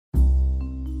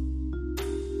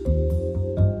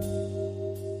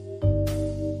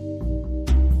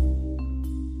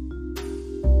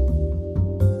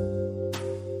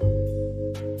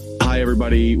Hi,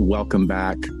 everybody. Welcome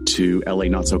back to LA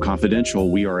Not So Confidential.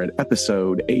 We are at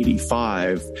episode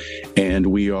 85, and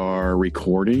we are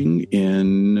recording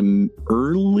in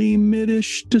early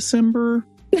mid-ish December.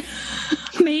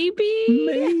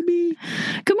 Maybe.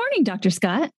 Good morning, Dr.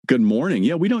 Scott. Good morning.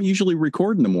 Yeah, we don't usually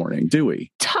record in the morning, do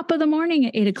we? Top of the morning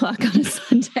at 8 o'clock on a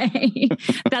Sunday.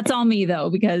 That's all me,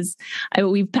 though, because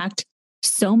we've packed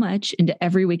so much into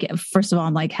every weekend. First of all,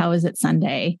 I'm like, how is it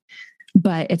Sunday?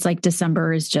 But it's like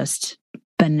December is just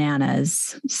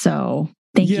bananas. So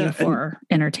thank you for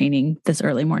entertaining this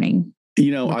early morning.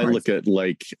 You know, I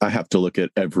have to look at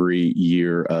every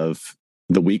year of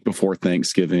the week before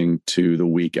Thanksgiving to the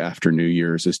week after New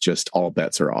Year's is just all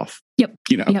bets are off. Yep.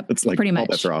 It's like pretty much all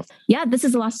bets are off. Yeah. This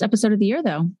is the last episode of the year,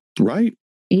 though. Right.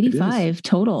 85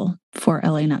 total for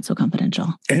LA Not So Confidential.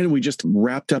 And we just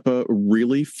wrapped up a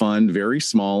really fun, very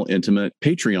small, intimate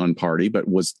Patreon party, but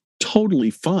was totally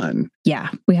fun.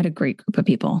 Yeah, we had a great group of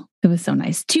people. It was so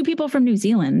nice. 2 people from New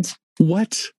Zealand.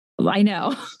 What? I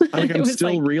know. I'm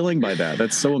still reeling by that.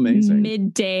 That's so amazing.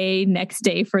 Midday, next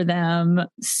day for them.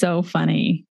 So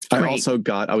funny. Great.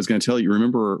 I was going to tell you,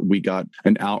 remember we got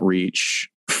an outreach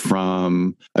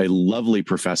from a lovely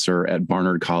professor at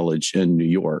Barnard College in New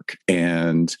York.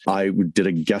 And I did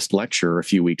a guest lecture a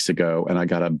few weeks ago and I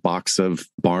got a box of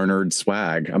Barnard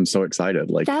swag. I'm so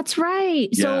excited. That's right.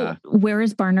 Yeah. So where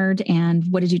is Barnard and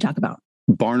what did you talk about?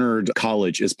 Barnard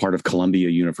College is part of Columbia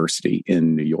University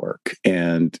in New York.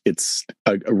 And it's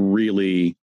a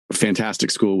really fantastic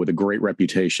school with a great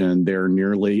reputation. There are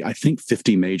nearly, I think,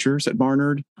 50 majors at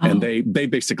Barnard. Oh. And they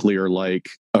basically are like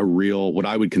a real, what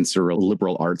I would consider a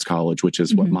liberal arts college, which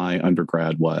is what my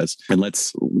undergrad was. And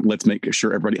let's make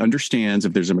sure everybody understands,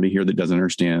 if there's somebody here that doesn't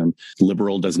understand,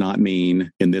 liberal does not mean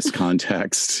in this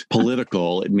context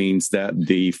political. It means that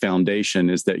the foundation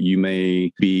is that you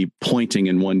may be pointing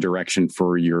in one direction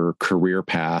for your career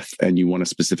path and you want a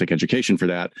specific education for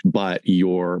that, but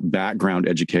your background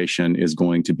education is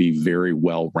going to be very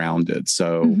well-rounded.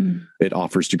 So it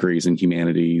offers degrees in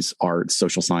humanities, arts,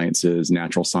 social sciences,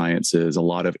 natural sciences, a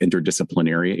lot of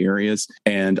interdisciplinary areas.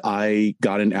 And I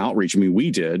got an outreach.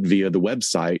 We did via the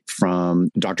website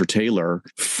from Dr. Taylor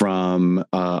from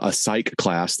a psych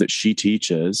class that she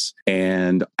teaches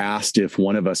and asked if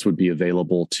one of us would be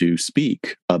available to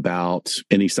speak about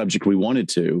any subject we wanted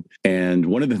to. And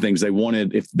one of the things they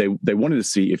wanted, if they wanted to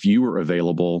see if you were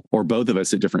available or both of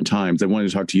us at different times, they wanted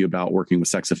to talk to you about working with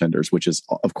sex offenders, which is,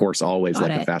 of course, always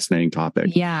a fascinating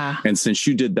topic. Yeah. And since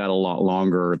you did that a lot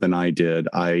longer than I did,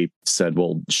 I said,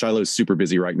 well, Shiloh's super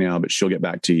busy right now, but she'll get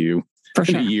back to you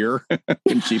in a year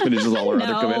when she finishes all her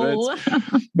other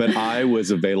commitments. But I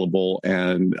was available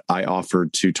and I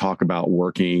offered to talk about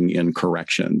working in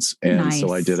corrections. And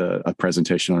so I did a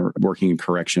presentation on working in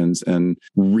corrections and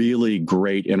really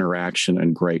great interaction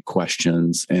and great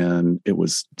questions. And it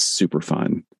was super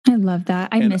fun. I love that.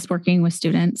 I miss working with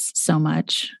students so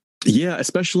much. Yeah,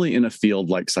 especially in a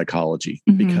field like psychology,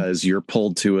 because you're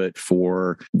pulled to it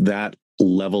for that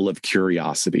level of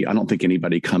curiosity. I don't think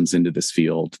anybody comes into this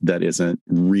field that isn't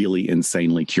really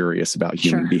insanely curious about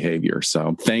human behavior.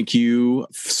 So thank you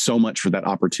so much for that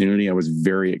opportunity. I was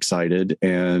very excited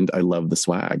and I love the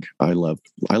swag. I love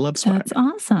swag. That's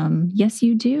awesome. Yes,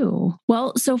 you do.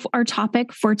 Well, so our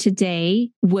topic for today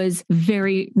was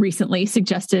very recently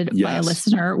suggested by a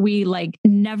listener. We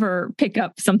never pick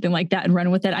up something like that and run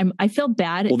with it. I feel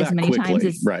bad as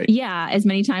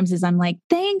many times as I'm like,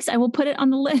 thanks, I will put it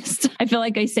on the list. I feel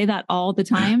like I say that all the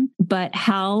time, but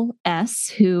Hal S.,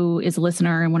 who is a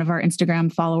listener and one of our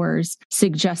Instagram followers,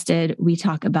 suggested we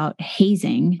talk about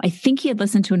hazing. I think he had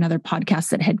listened to another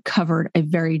podcast that had covered a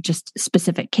very just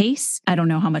specific case. I don't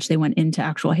know how much they went into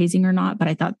actual hazing or not, but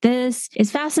I thought this is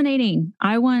fascinating.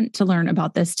 I want to learn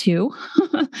about this too.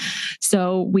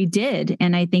 So we did.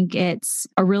 And I think it's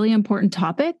a really important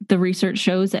topic. The research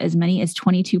shows that as many as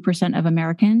 22% of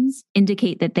Americans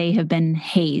indicate that they have been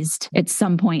hazed at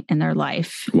some point in their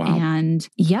life. Wow. And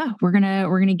yeah, we're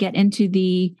gonna get into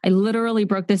I literally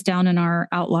broke this down in our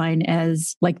outline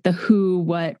as like the who,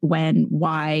 what, when,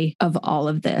 why of all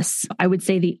of this. I would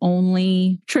say the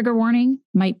only trigger warning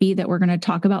might be that we're going to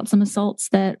talk about some assaults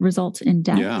that result in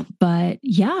death. Yeah. But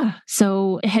yeah.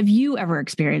 So have you ever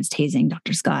experienced hazing,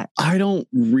 Dr. Scott? I don't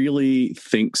really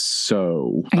think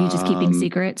so. Are you just keeping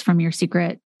secrets from your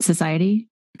secret society?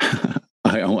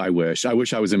 I wish I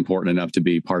was important enough to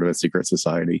be part of a secret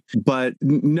society. But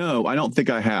no, I don't think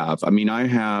I have. I mean,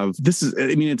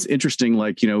 it's interesting.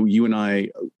 Like, you and I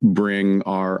bring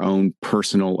our own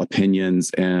personal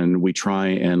opinions and we try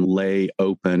and lay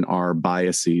open our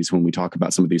biases when we talk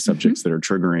about some of these subjects that are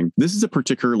triggering. This is a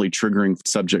particularly triggering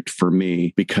subject for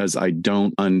me because I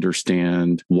don't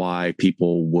understand why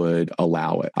people would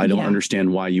allow it. I don't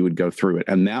understand why you would go through it.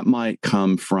 And that might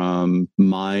come from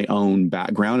my own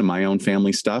background and my own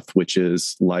family stuff, which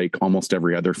is like almost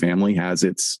every other family has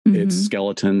its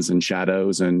skeletons and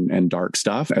shadows and dark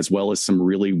stuff, as well as some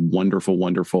really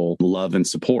wonderful love and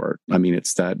support. I mean,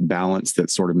 it's that balance that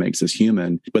sort of makes us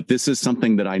human. But this is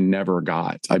something that I never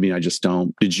got. I mean, I just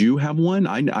don't. Did you have one?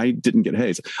 I didn't get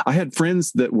hazed. I had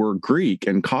friends that were Greek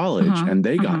in college and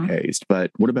they got hazed.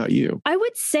 But what about you? I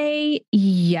would say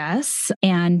yes.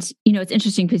 And, it's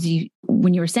interesting because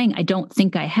when you were saying, I don't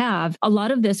think I have, a lot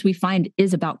of this we find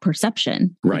is about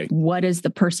perception. Right. Like, what does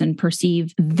the person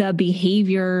perceive the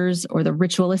behaviors or the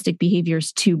ritualistic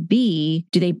behaviors to be?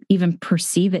 Do they even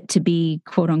perceive it to be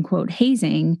quote unquote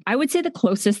hazing? I would say the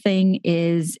closest thing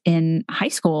is in high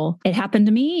school. It happened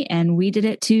to me and we did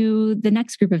it to the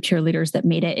next group of cheerleaders that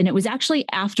made it. And it was actually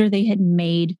after they had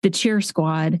made the cheer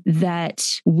squad that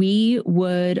we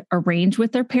would arrange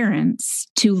with their parents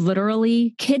to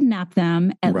literally kidnap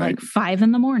them at like 5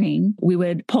 a.m. We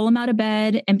would pull them out of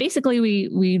bed. And basically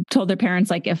we told their parents,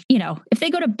 like, if they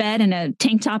go to bed in a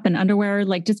tank top and underwear,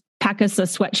 like just pack us a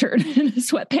sweatshirt and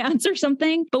sweatpants or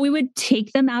something. But we would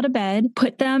take them out of bed,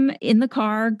 put them in the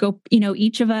car, go,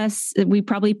 each of us, we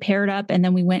probably paired up and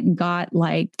then we went and got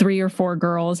like 3 or 4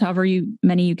 girls, however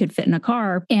many you could fit in a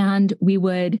car. And we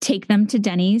would take them to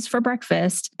Denny's for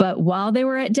breakfast. But while they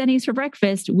were at Denny's for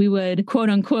breakfast, we would quote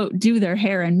unquote do their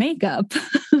hair and makeup,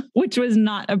 which was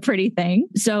not a pretty thing.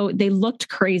 So they looked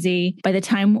crazy. By the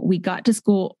time we got to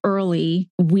school early,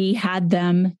 we had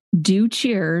them do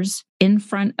cheers in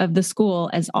front of the school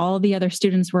as all the other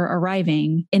students were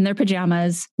arriving in their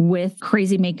pajamas with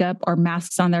crazy makeup or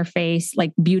masks on their face,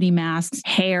 like beauty masks,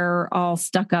 hair all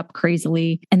stuck up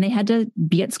crazily. And they had to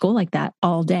be at school like that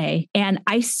all day. And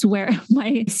I swear,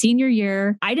 my senior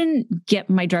year, I didn't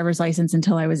get my driver's license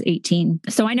until I was 18.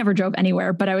 So I never drove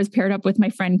anywhere, but I was paired up with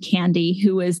my friend Candy,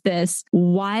 who is this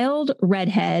wild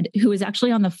redhead who is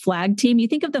actually on the flag team. You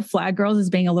think of the flag girls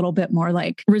as being a little bit more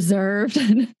like reserved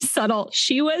and subtle.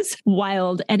 She was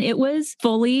wild. And it was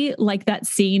fully like that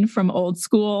scene from Old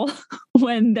School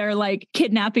when they're like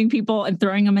kidnapping people and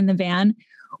throwing them in the van.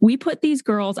 We put these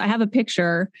girls, I have a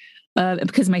picture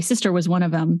because my sister was one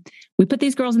of them. We put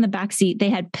these girls in the back seat. They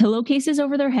had pillowcases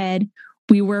over their head.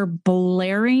 We were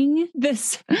blaring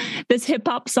this hip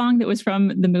hop song that was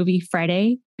from the movie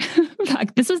Friday.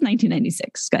 This was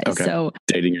 1996, guys. Okay. So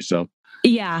dating yourself.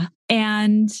 Yeah.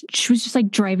 And she was just like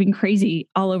driving crazy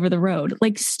all over the road,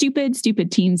 like stupid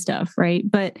teen stuff. Right.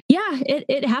 But yeah,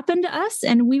 it happened to us.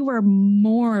 And we were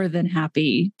more than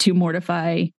happy to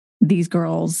mortify these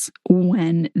girls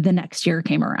when the next year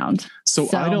came around. So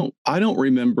I don't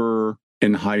remember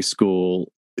in high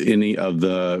school any of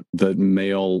the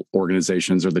male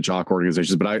organizations or the jock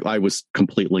organizations, but I was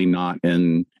completely not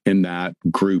in that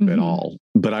group at all.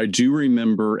 But I do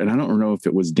remember, and I don't know if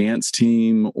it was dance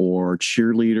team or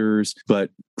cheerleaders, but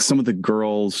some of the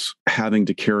girls having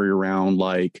to carry around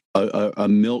like a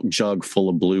milk jug full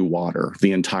of blue water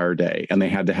the entire day. And they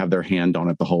had to have their hand on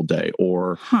it the whole day,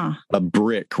 or a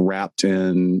brick wrapped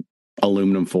in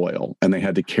aluminum foil and they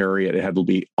had to carry it. It had to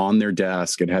be on their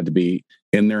desk. It had to be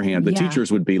in their hand. The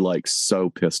teachers would be like so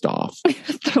pissed off.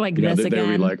 They're like, this again. They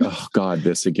would be like, oh God,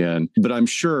 this again. But I'm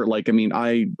sure, like, I mean,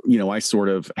 I sort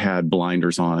of had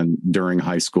blinders on during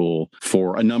high school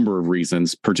for a number of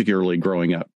reasons, particularly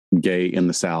growing up gay in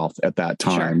the South at that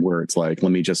time, where it's like,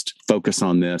 let me just focus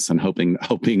on this and hoping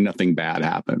nothing bad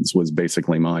happens was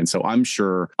basically mine. So I'm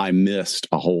sure I missed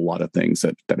a whole lot of things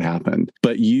that happened.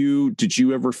 But did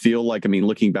you ever feel like, I mean,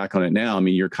 looking back on it now, I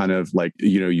mean, you're kind of like,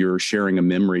 you're sharing a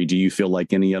memory. Do you feel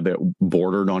like any of it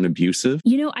bordered on abusive?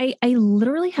 I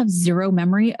literally have zero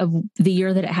memory of the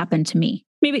year that it happened to me.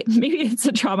 Maybe it's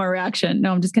a trauma reaction.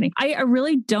 No, I'm just kidding. I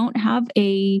really don't have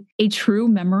a true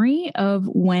memory of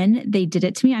when they did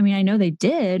it to me. I mean, I know they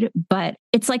did, but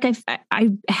it's like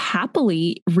I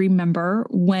happily remember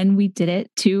when we did it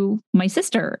to my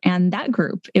sister and that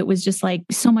group. It was just like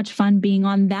so much fun being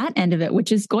on that end of it,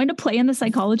 which is going to play in the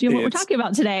psychology of what we're talking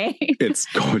about today. It's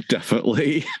going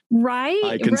definitely. Right.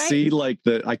 I can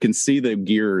see the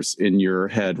gears in your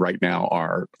head right now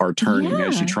are turning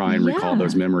as you try and recall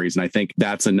those memories. And I think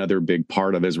that's another big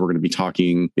part of it, is we're going to be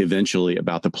talking eventually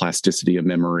about the plasticity of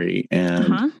memory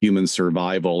and human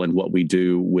survival and what we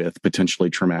do with potentially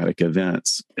traumatic events.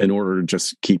 moments in order to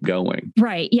just keep going.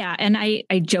 Right. Yeah. And I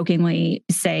jokingly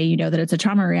say, that it's a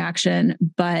trauma reaction,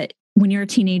 but when you're a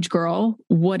teenage girl,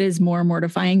 what is more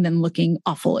mortifying than looking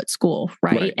awful at school?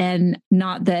 Right. And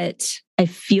not that I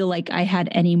feel like I had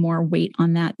any more weight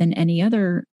on that than any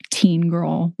other teen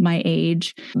girl my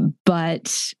age,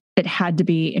 but it had to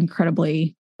be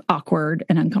incredibly awkward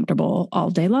and uncomfortable all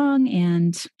day long.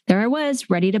 And there I was,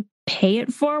 ready to pay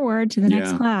it forward to the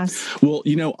next class. Well,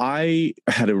 I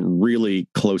had a really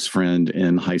close friend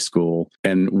in high school,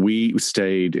 and we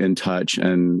stayed in touch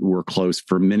and were close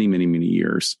for many, many, many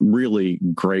years. Really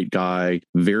great guy,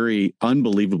 very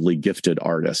unbelievably gifted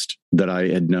artist that I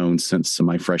had known since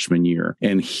my freshman year.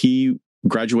 And he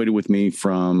graduated with me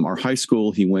from our high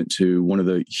school. He went to one of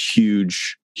the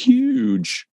huge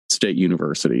state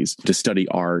universities to study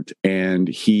art. And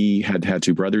he had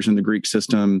two brothers in the Greek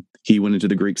system. He went into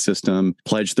the Greek system,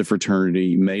 pledged the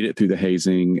fraternity, made it through the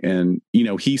hazing. And,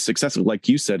 he successfully, like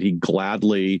you said, he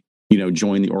gladly,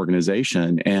 joined the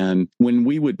organization. And when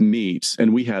we would meet,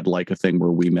 and we had like a thing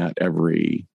where we met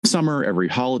every summer, every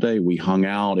holiday, we hung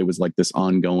out. It was like this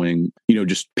ongoing,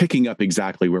 just picking up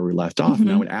exactly where we left off.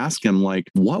 And I would ask him, like,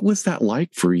 what was that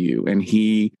like for you? And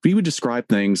he would describe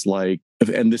things like,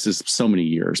 and this is so many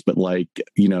years, but like,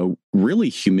 really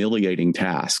humiliating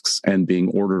tasks and being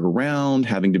ordered around,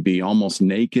 having to be almost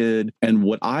naked. And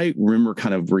what I remember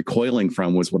kind of recoiling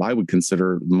from was what I would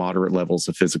consider moderate levels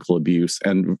of physical abuse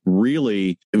and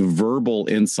really verbal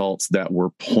insults that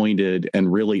were pointed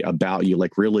and really about you,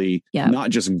 like really not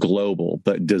just global,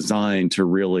 but designed to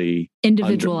really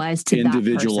individualize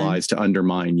to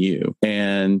undermine you.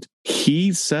 And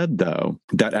he said, though,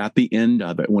 that at the end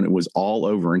of it, when it was all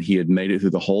over and he had made it through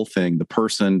the whole thing, the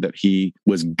person that he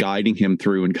was guiding him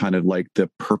through and kind of like the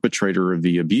perpetrator of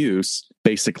the abuse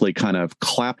basically kind of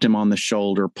clapped him on the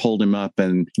shoulder, pulled him up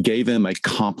and gave him a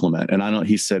compliment. And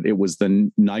he said it was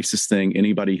the nicest thing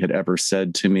anybody had ever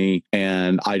said to me.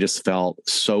 And I just felt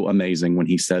so amazing when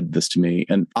he said this to me.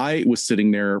 And I was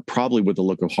sitting there probably with a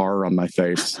look of horror on my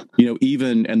face,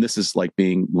 and this is like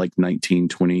being like 19,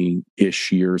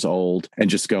 20-ish years old and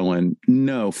just going,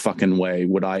 no fucking way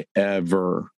would I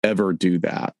ever do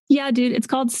that. Yeah, dude, it's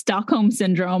called Stockholm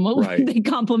Syndrome. Right. They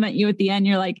compliment you at the end.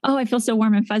 You're like, oh, I feel so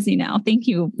warm and fuzzy now. Thank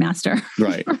you, master.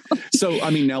 Right. So,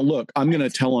 now look, I'm going to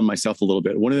tell on myself a little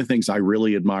bit. One of the things I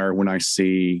really admire when I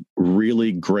see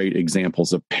really great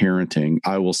examples of parenting,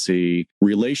 I will see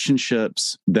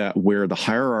relationships where the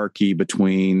hierarchy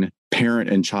between parent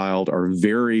and child are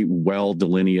very well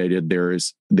delineated.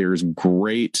 There's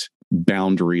great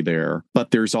boundary there,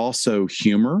 but there's also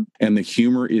humor, and the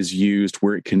humor is used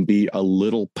where it can be a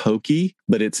little pokey,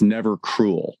 but it's never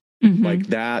cruel. Like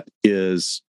that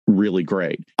is really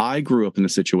great. I grew up in a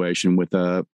situation with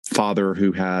a father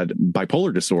who had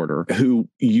bipolar disorder, who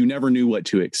you never knew what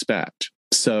to expect.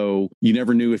 So you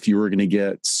never knew if you were going to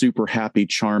get super happy,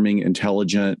 charming,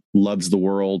 intelligent, loves the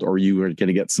world, or you were going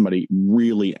to get somebody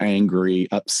really angry,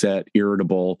 upset,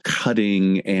 irritable,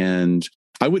 cutting, and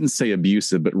I wouldn't say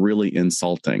abusive, but really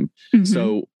insulting.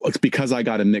 So it's because I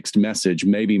got a mixed message.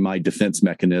 Maybe my defense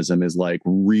mechanism is like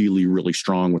really, really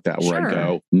strong with that, where I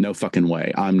go, no fucking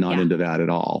way. I'm not into that at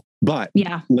all. But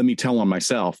let me tell on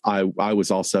myself, I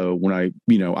was also, when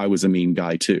I was a mean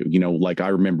guy too. Like I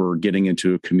remember getting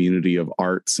into a community of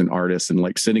arts and artists and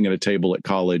like sitting at a table at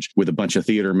college with a bunch of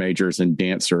theater majors and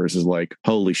dancers is like,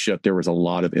 holy shit, there was a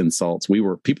lot of insults.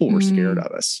 People were scared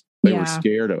of us. They were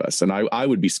scared of us. And I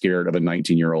would be scared of a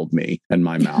 19-year-old me and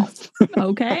my mouth.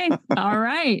 Okay. All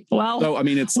right. Well, so,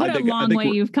 it's what a long way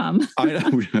you've come.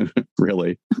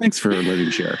 Really. Thanks for letting me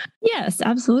share. Yes,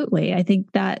 absolutely. I think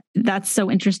that's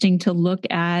so interesting to look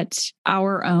at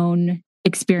our own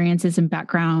experiences and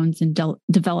backgrounds and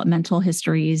developmental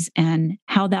histories and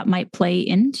how that might play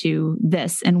into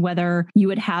this, and whether you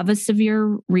would have a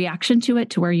severe reaction to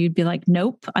it to where you'd be like,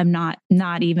 nope, I'm not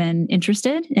even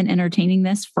interested in entertaining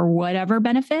this for whatever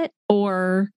benefit,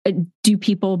 or do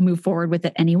people move forward with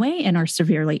it anyway and are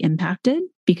severely impacted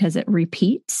because it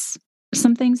repeats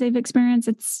some things they've experienced.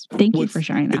 Thank you for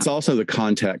sharing that. It's also the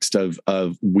context of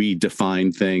we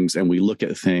define things and we look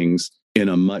at things in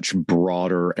a much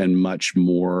broader and much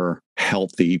more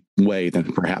healthy way than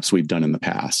perhaps we've done in the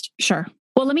past. Sure.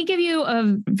 Well, let me give you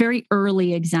a very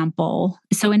early example.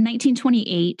 So in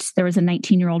 1928, there was a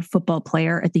 19-year-old football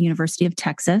player at the University of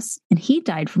Texas, and he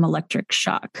died from electric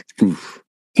shock. Oof.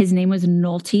 His name was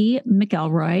Nolte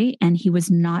McElroy, and he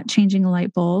was not changing a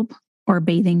light bulb or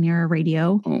bathing near a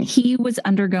radio. He was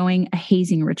undergoing a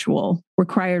hazing ritual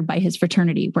required by his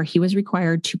fraternity, where he was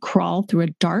required to crawl through a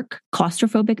dark,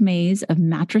 claustrophobic maze of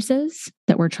mattresses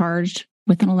that were charged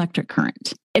with an electric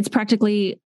current. It's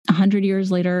practically 100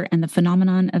 years later, and the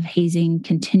phenomenon of hazing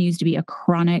continues to be a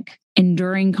chronic,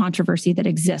 enduring controversy that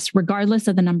exists, regardless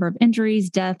of the number of injuries,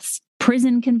 deaths,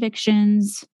 prison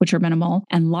convictions, which are minimal,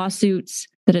 and lawsuits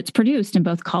that it's produced in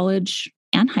both college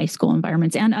and high school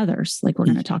environments and others, like we're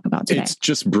going to talk about today. It's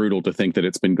just brutal to think that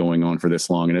it's been going on for this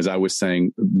long. And as I was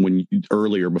saying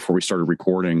earlier before we started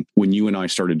recording, when you and I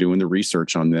started doing the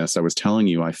research on this, I was telling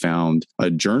you I found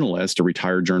a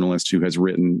retired journalist who has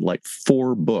written like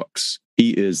 4 books.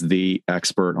 He is the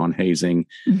expert on hazing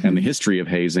and the history of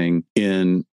hazing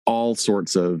in all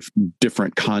sorts of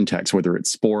different contexts, whether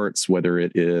it's sports, whether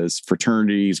it is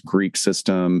fraternities, Greek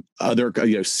system, other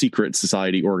secret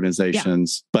society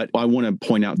organizations. Yeah. But I want to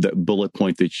point out that bullet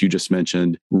point that you just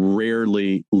mentioned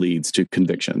rarely leads to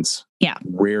convictions. Yeah.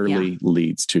 Rarely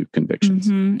leads to convictions.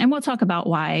 And we'll talk about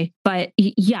why. But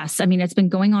yes, I mean, it's been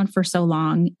going on for so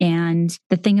long. And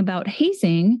the thing about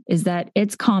hazing is that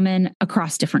it's common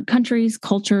across different countries,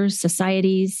 cultures,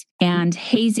 societies, and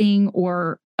hazing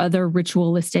or other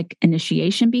ritualistic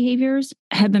initiation behaviors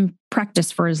have been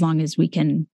practiced for as long as we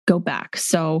can go back.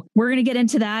 So we're going to get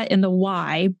into that and the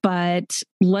why, but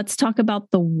let's talk about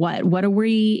the what. What are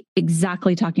we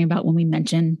exactly talking about when we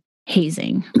mention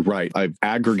hazing? Right. I've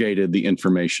aggregated the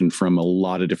information from a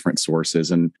lot of different sources.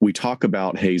 And we talk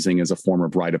about hazing as a form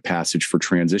of rite of passage for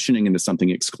transitioning into something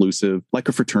exclusive, like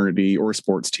a fraternity or a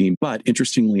sports team. But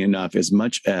interestingly enough, as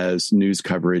much as news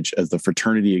coverage as the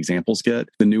fraternity examples get,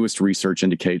 the newest research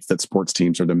indicates that sports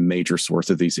teams are the major source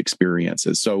of these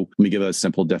experiences. So let me give a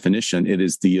simple definition. It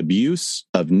is the abuse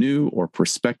of new or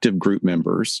prospective group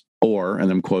members, or, and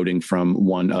I'm quoting from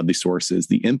one of the sources,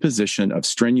 the imposition of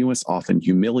strenuous, often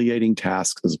humiliating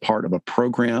tasks as part of a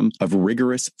program of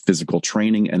rigorous physical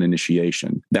training and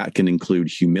initiation. That can include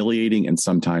humiliating and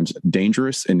sometimes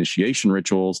dangerous initiation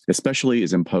rituals, especially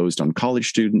as imposed on college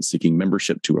students seeking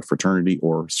membership to a fraternity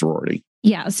or sorority.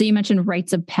 Yeah. So you mentioned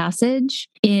rites of passage.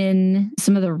 In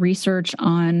some of the research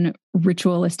on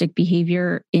ritualistic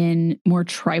behavior in more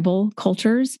tribal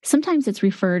cultures, sometimes it's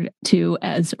referred to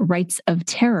as rites of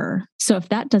terror. So if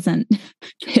that doesn't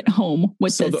hit home,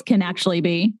 what this can actually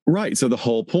be. Right. So the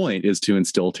whole point is to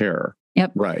instill terror.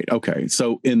 Yep. Right. Okay.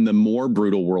 So in the more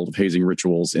brutal world of hazing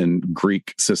rituals in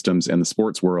Greek systems and the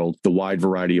sports world, the wide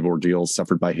variety of ordeals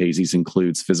suffered by hazes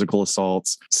includes physical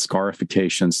assaults,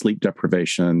 scarification, sleep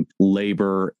deprivation,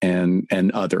 labor, and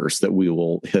others that we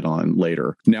will hit on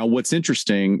later. Now, what's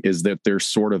interesting is that there's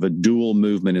sort of a dual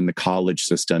movement in the college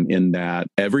system in that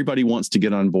everybody wants to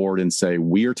get on board and say,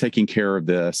 we are taking care of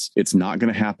this. It's not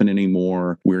going to happen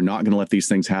anymore. We're not going to let these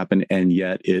things happen. And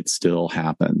yet it still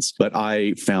happens. But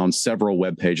I found several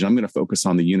webpages. I'm going to focus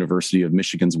on the University of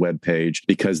Michigan's webpage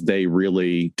because they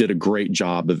really did a great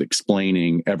job of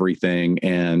explaining everything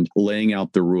and laying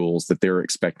out the rules that they're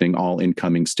expecting all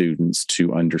incoming students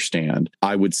to understand.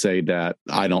 I would say that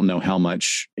I don't know how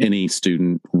much any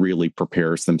student really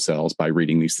prepares themselves by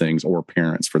reading these things, or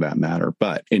parents for that matter.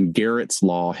 But in Garrett's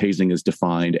law, hazing is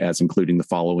defined as including the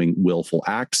following willful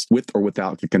acts with or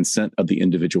without the consent of the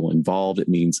individual involved. It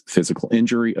means physical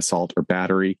injury, assault or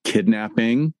battery,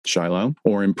 kidnapping, Shiloh,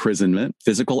 or imprisonment,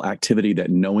 physical activity that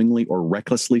knowingly or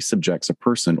recklessly subjects a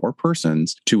person or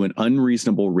persons to an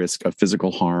unreasonable risk of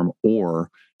physical harm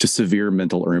or to severe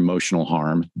mental or emotional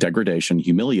harm, degradation,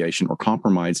 humiliation, or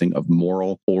compromising of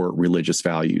moral or religious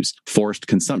values, forced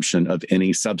consumption of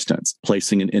any substance,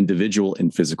 placing an individual in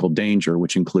physical danger,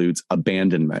 which includes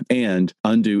abandonment, and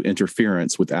undue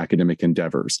interference with academic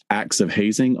endeavors. Acts of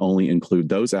hazing only include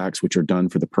those acts which are done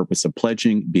for the purpose of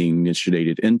pledging, being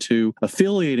initiated into,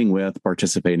 affiliating with,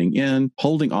 participating in,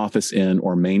 holding office in,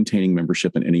 or maintaining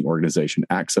membership in any organization.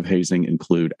 Acts of hazing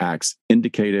include acts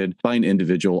indicated by an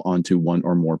individual onto one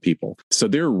or more people. So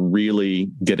they're really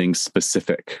getting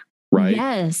specific, right?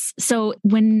 Yes. So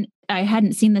when I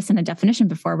hadn't seen this in a definition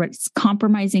before, but it's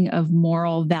compromising of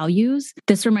moral values.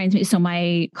 This reminds me. So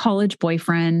my college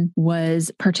boyfriend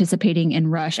was participating in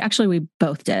Rush. Actually, we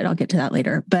both did. I'll get to that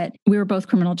later. But we were both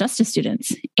criminal justice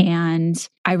students. And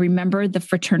I remember the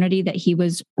fraternity that he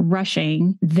was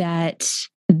rushing that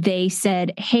they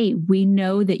said, hey, we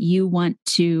know that you want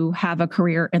to have a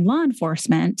career in law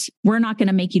enforcement. We're not going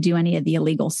to make you do any of the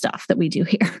illegal stuff that we do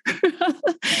here.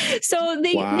 So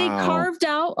they carved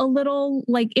out a little,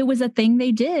 like it was a thing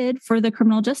they did for the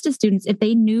criminal justice students. If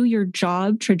they knew your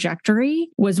job trajectory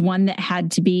was one that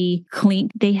had to be clean,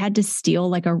 they had to steal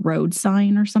like a road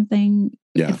sign or something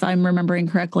if I'm remembering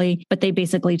correctly. But they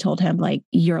basically told him, like,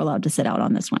 you're allowed to sit out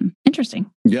on this one. Interesting.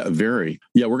 Yeah, very.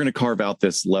 Yeah, we're going to carve out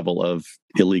this level of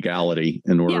illegality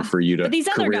in order for you to. But these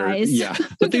other guys,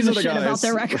 but these other guys, about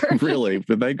their record. Really,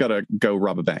 but they've got to go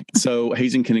rob a bank. So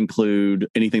hazing can include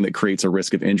anything that creates a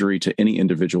risk of injury to any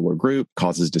individual or group,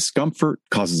 causes discomfort,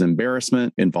 causes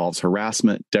embarrassment, involves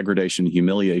harassment, degradation,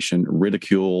 humiliation,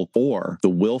 ridicule, or the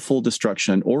willful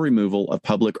destruction or removal of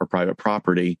public or private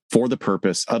property for the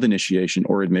purpose of initiation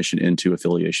or admission into,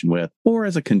 affiliation with, or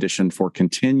as a condition for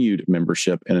continued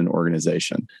membership in an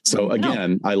organization. So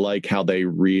again, I like how they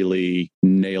really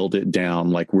nailed it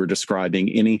down. Like, we're describing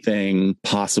anything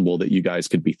possible that you guys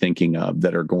could be thinking of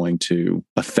that are going to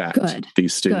affect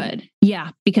these students. Yeah,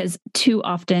 because too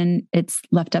often it's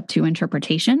left up to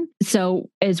interpretation. So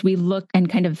as we look and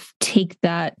kind of take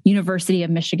that University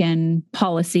of Michigan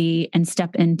policy and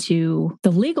step into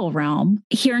the legal realm,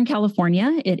 here in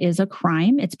California, it is a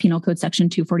crime. It's Penal Code Section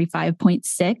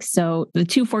 245.6. So the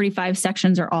 245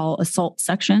 sections are all assault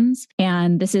sections.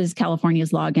 And this is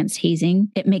California's law against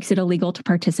hazing. It makes it illegal to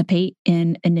participate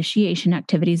in initiation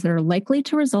activities that are likely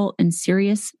to result in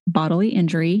serious bodily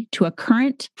injury to a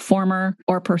current, former,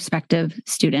 or prospective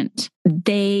student.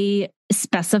 They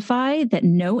specify that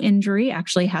no injury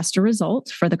actually has to result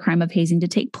for the crime of hazing to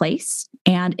take place.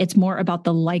 And it's more about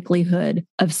the likelihood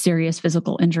of serious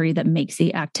physical injury that makes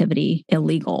the activity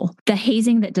illegal. The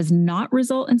hazing that does not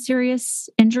result in serious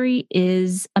injury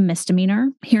is a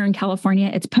misdemeanor. Here in California,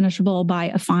 it's punishable by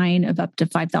a fine of up to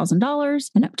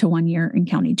 $5,000 and up to 1 year in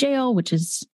county jail, which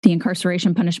is the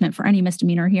incarceration punishment for any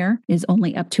misdemeanor here is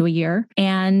only up to a year.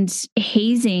 And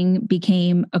hazing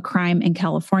became a crime in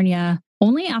California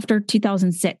only after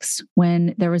 2006,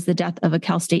 when there was the death of a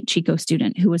Cal State Chico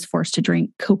student who was forced to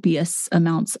drink copious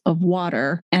amounts of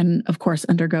water and, of course,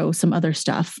 undergo some other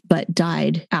stuff, but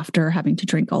died after having to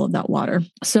drink all of that water.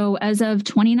 So as of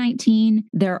 2019,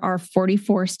 there are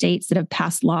 44 states that have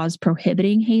passed laws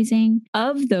prohibiting hazing.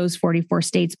 Of those 44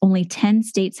 states, only 10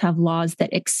 states have laws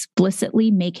that explicitly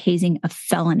make hazing a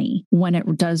felony when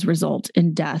it does result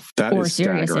in death or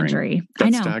serious injury.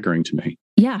 That's staggering to me.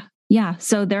 Yeah.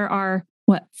 So there are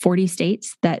 40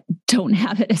 states that don't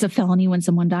have it as a felony when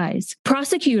someone dies.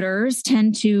 Prosecutors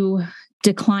tend to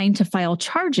decline to file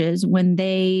charges when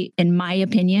they, in my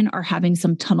opinion, are having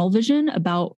some tunnel vision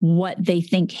about what they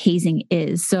think hazing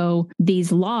is. So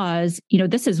these laws,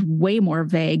 this is way more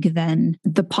vague than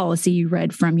the policy you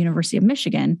read from University of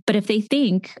Michigan. But if they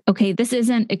think, okay, this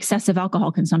isn't excessive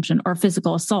alcohol consumption or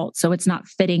physical assault, so it's not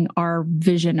fitting our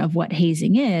vision of what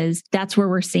hazing is, that's where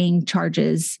we're seeing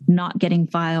charges not getting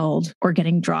filed or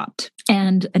getting dropped.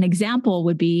 And an example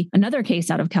would be another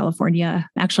case out of California,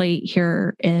 actually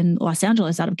here in Los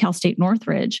Angeles, out of Cal State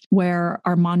Northridge, where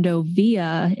Armando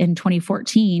Villa in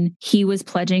 2014, he was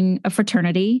pledging a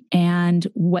fraternity. And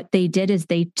what they did is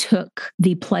they took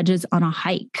the pledges on a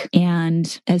hike.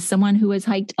 And as someone who has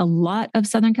hiked a lot of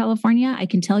Southern California, I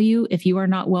can tell you, if you are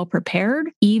not well prepared,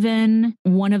 even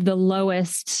one of the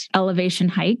lowest elevation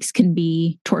hikes can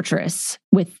be torturous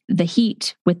with the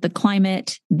heat, with the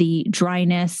climate, the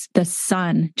dryness, the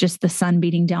sun, just the sun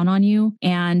beating down on you.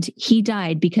 And he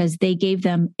died because they gave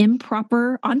them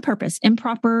improper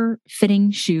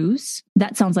fitting shoes.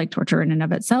 That sounds like torture in and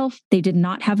of itself. They did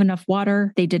not have enough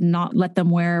water. They did not let them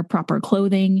wear proper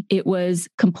clothing. It was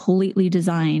completely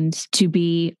designed to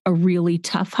be a really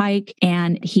tough hike.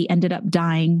 And he ended up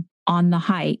dying on the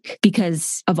hike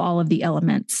because of all of the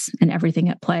elements and everything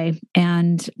at play.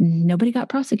 And nobody got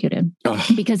prosecuted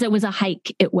because it was a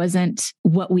hike. It wasn't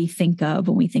what we think of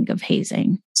when we think of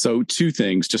hazing. So 2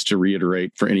 things, just to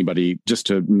reiterate for anybody, just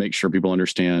to make sure people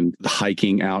understand the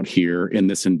hiking out here in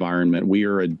this environment. We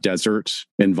are a desert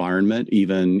environment,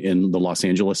 even in the Los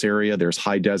Angeles area. There's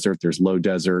high desert, there's low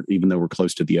desert, even though we're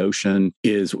close to the ocean.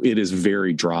 It is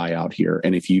very dry out here.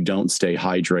 And if you don't stay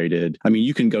hydrated,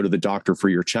 you can go to the doctor for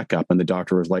your checkup and the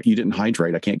doctor was like, you didn't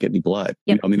hydrate, I can't get any blood.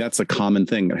 Yep. That's a common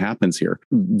thing that happens here.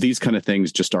 These kind of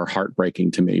things just are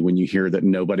heartbreaking to me when you hear that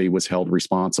nobody was held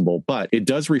responsible. But it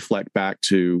does reflect back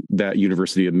to that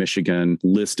University of Michigan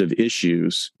list of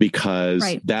issues,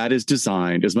 because that is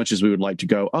designed, as much as we would like to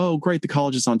go, oh, great, the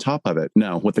college is on top of it.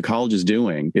 No, what the college is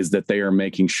doing is that they are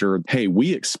making sure, hey,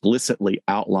 we explicitly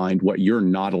outlined what you're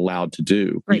not allowed to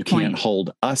do. You can't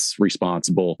hold us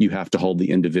responsible. You have to hold the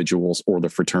individuals or the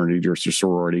fraternity or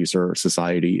sorority parties or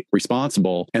society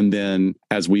responsible. And then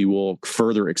as we will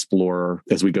further explore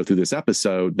as we go through this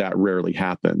episode, that rarely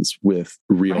happens with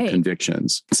real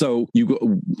convictions. So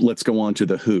let's go on to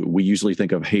the who. We usually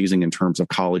think of hazing in terms of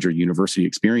college or university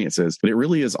experiences, but it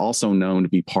really is also known to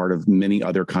be part of many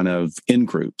other kind of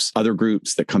in-groups. Other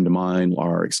groups that come to mind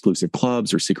are exclusive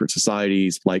clubs or secret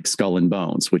societies like Skull and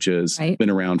Bones, which has been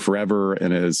around forever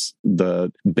and is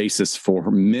the basis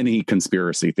for many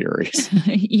conspiracy theories.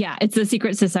 Yeah, it's the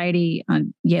secret society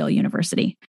on Yale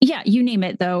University. Yeah, you name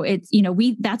it, though. It's,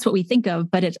 that's what we think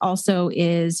of, but it also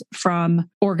is from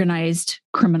organized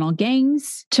criminal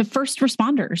gangs to first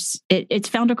responders. It's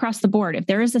found across the board. If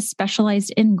there is a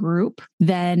specialized in-group,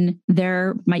 then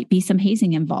there might be some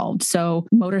hazing involved. So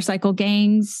motorcycle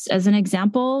gangs, as an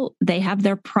example, they have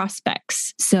their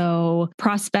prospects. So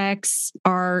prospects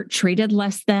are treated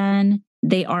less than.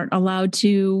 They aren't allowed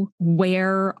to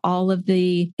wear all of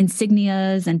the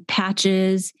insignias and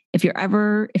patches. If you're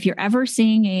ever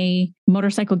seeing a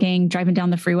motorcycle gang driving down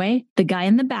the freeway, the guy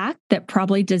in the back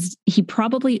he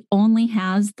probably only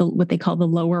has what they call the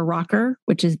lower rocker,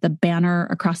 which is the banner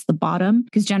across the bottom,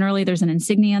 because generally there's an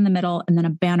insignia in the middle and then a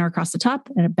banner across the top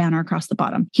and a banner across the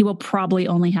bottom. He will probably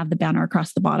only have the banner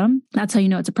across the bottom. That's how you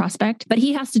know it's a prospect. But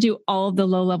he has to do all of the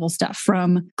low-level stuff,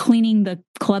 from cleaning the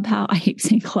clubhouse. I hate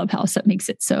saying clubhouse. That makes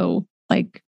it so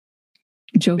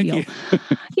jovial.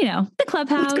 The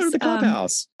clubhouse. Let's go to the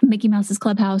clubhouse. Mickey Mouse's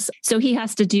clubhouse. So he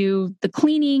has to do the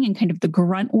cleaning and kind of the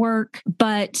grunt work,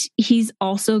 but he's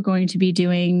also going to be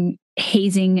doing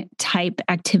hazing type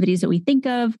activities that we think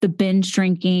of, the binge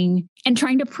drinking, and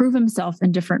trying to prove himself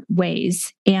in different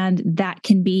ways. And that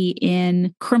can be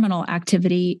in criminal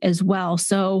activity as well.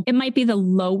 So it might be the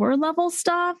lower level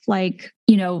stuff, I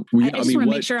just want to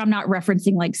make sure I'm not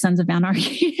referencing like Sons of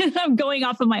Anarchy. I'm going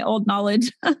off of my old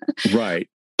knowledge. Right.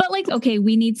 But okay,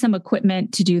 we need some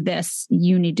equipment to do this.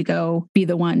 You need to go be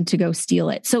the one to go steal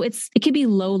it. So it could be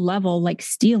low level, like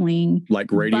stealing.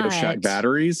 Like Radio Shack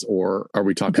batteries, or are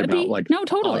we talking about No,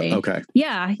 totally. Okay.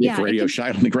 Yeah. Radio Shack,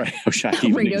 I don't think Radio Shack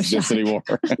even exists anymore.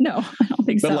 No, I don't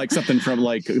think so. But like something from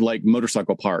like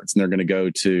motorcycle parts, and they're going to go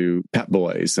to Pep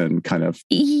Boys and kind of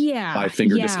buy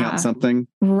finger discount something.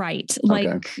 Right.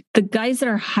 Like the guys that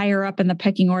are higher up in the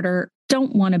pecking order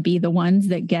don't want to be the ones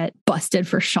that get busted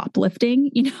for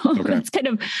shoplifting, That's kind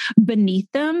of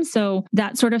beneath them. So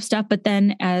that sort of stuff. But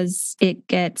then as it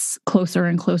gets closer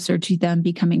and closer to them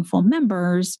becoming full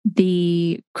members,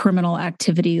 the criminal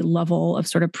activity level of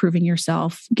sort of proving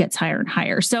yourself gets higher and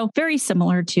higher. So very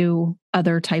similar to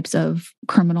other types of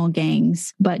criminal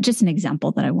gangs, but just an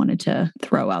example that I wanted to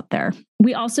throw out there.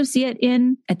 We also see it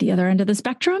at the other end of the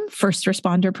spectrum, first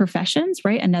responder professions,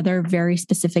 right? Another very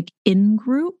specific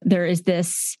in-group. There is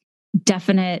this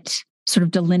definite sort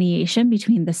of delineation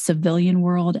between the civilian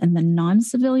world and the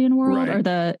non-civilian world, or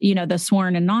the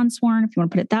sworn and non-sworn, if you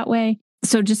want to put it that way.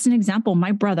 So just an example,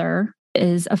 my brother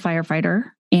is a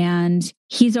firefighter and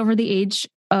he's over the age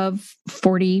of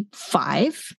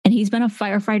 45, and he's been a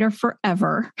firefighter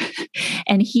forever.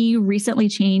 And he recently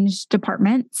changed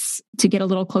departments to get a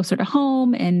little closer to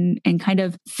home and kind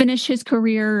of finish his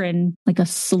career in like a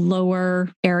slower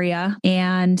area.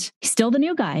 And he's still the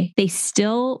new guy. They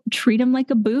still treat him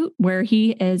like a boot, where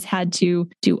he has had to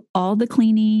do all the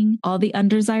cleaning, all the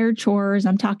undesired chores.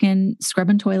 I'm talking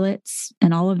scrubbing toilets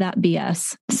and all of that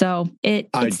BS. So it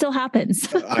still happens.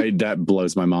 That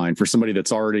blows my mind. For somebody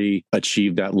that's already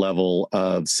achieved that level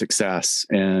of success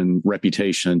and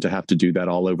reputation, to have to do that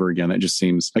all over again, it just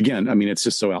seems, again, it's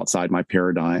just so outside my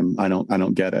paradigm. I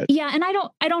don't get it. Yeah, and I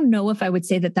don't know if I would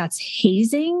say that that's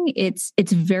hazing. It's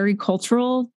very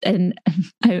cultural, and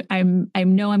I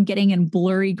know I'm getting in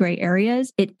blurry gray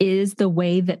areas. It is the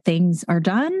way that things are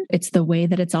done. It's the way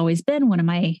that it's always been. One of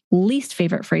my least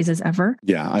favorite phrases ever.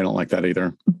 Yeah, I don't like that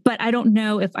either. But I don't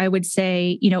know if I would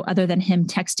say, other than him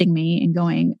texting me and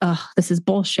going, "Oh, this is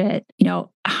bullshit,"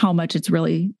 how much it's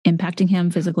really impacting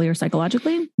him physically or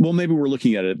psychologically. Well, maybe we're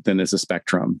looking at it then as a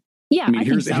spectrum. Yeah,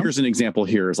 here's an example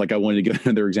here. It's like I wanted to give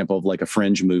another example of like a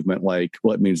fringe movement.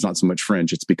 It's not so much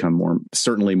fringe. It's become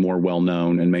certainly more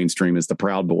well-known and mainstream as the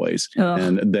Proud Boys. Ugh.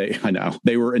 And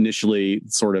they were initially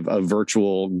sort of a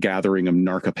virtual gathering of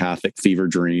narcopathic fever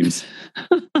dreams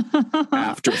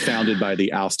founded by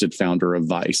the ousted founder of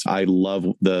Vice. I love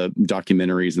the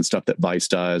documentaries and stuff that Vice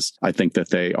does. I think that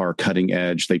they are cutting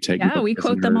edge. They take we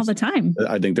quote them all the time.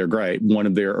 I think they're great. One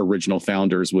of their original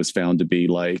founders was found to be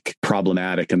like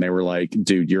problematic, and they were like,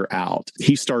 dude, you're out.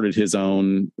 He started his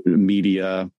own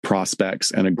media prospects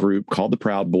and a group called the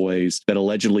Proud Boys that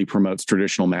allegedly promotes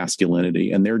traditional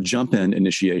masculinity. And their jump-in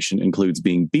initiation includes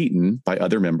being beaten by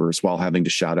other members while having to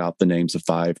shout out the names of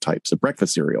 5 types of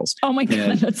breakfast cereals. Oh my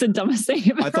God, that's the dumbest thing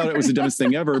ever. I thought it was the dumbest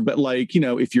thing ever. But like,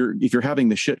 if you're having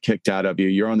the shit kicked out of you,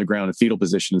 you're on the ground in fetal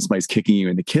position and somebody's kicking you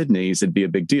in the kidneys, it'd be a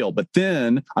big deal. But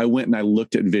then I went and I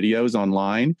looked at videos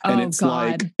online, and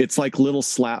it's like little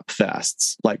slap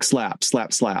fests, like slap,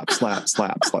 slap, slap, slap,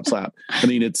 slap, slap, slap. I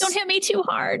mean, it's don't hit me too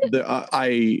hard.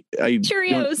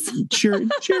 Cheerios,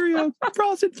 Cheerios,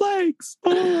 Frosted Flakes.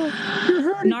 Oh, you're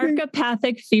hurting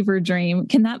Narcopathic fever dream.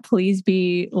 Can that please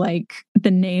be like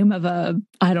the name of a,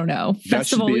 I don't know,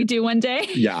 festival we do one day?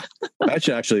 Yeah, that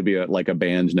should actually be like a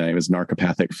band name, is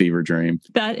Narcopathic Fever Dream.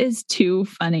 That is too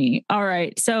funny. All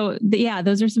right. So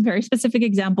those are some very specific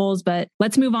examples, but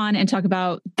let's move on and talk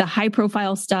about the high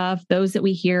profile stuff, those that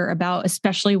we hear about,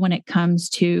 especially when it comes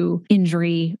to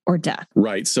injury or death.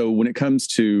 Right. So when it comes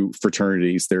to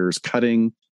fraternities, there's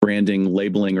cutting, branding,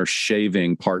 labeling, or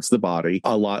shaving parts of the body,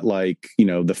 a lot like,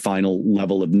 the final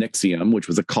level of NXIVM, which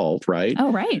was a cult, right?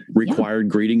 Oh, right. Required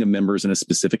greeting of members in a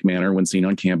specific manner when seen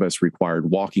on campus, required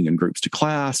walking in groups to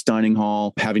class, dining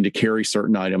hall, having to carry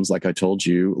certain items, like I told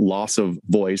you, loss of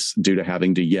voice due to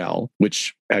having to yell,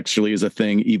 which actually is a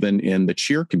thing even in the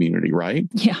cheer community, right?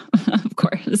 Yeah, of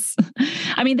course.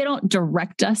 I mean, they don't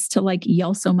direct us to like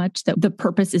yell so much that the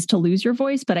purpose is to lose your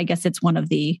voice, but I guess it's one of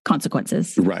the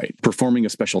consequences. Right. Performing a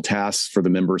special tasks for the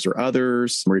members or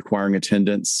others, requiring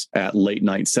attendance at late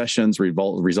night sessions,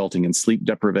 resulting in sleep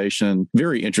deprivation.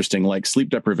 Very interesting. Like sleep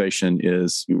deprivation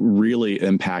is really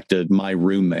impacted my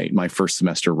roommate, my first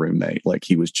semester roommate. Like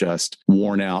he was just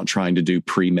worn out trying to do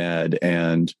pre-med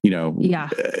and,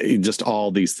 just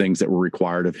all these things that were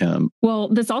required of him. Well,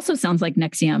 this also sounds like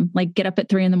NXIVM, like get up at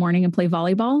 3 a.m. and play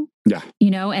volleyball. Yeah.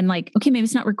 And like, okay, maybe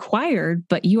it's not required,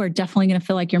 but you are definitely going to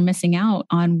feel like you're missing out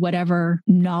on whatever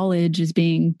knowledge is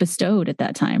being bestowed at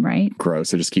that time, right?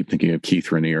 Gross. I just keep thinking of Keith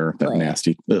Raniere, that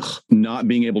nasty. Ugh. Not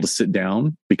being able to sit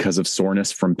down because of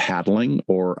soreness from paddling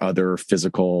or other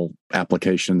physical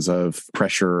applications of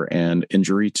pressure and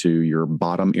injury to your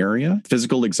bottom area.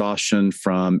 Physical exhaustion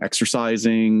from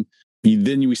exercising.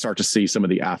 Then we start to see some of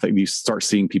the athletes, you start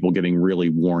seeing people getting really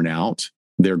worn out,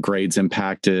 their grades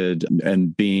impacted,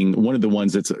 and being one of the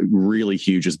ones that's really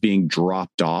huge is being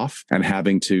dropped off and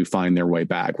having to find their way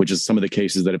back, which is some of the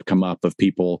cases that have come up of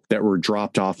people that were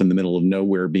dropped off in the middle of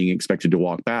nowhere being expected to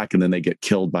walk back, and then they get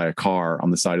killed by a car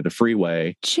on the side of the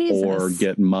freeway. Jesus. Or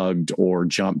get mugged or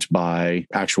jumped by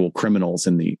actual criminals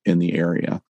in the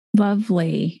area.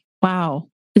 Lovely. Wow.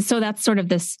 So that's sort of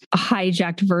this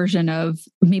hijacked version of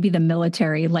maybe the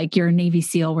military, like you're a Navy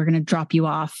SEAL, we're going to drop you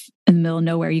off in the middle of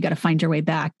nowhere. You got to find your way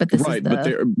back. But this is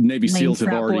the Navy SEALs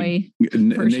have already,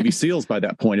 Navy SEALs by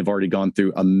that point have already gone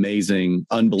through amazing,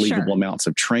 unbelievable amounts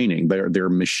of training. They're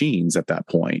machines at that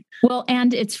point. Well,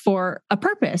 and it's for a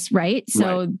purpose, right?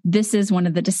 So this is one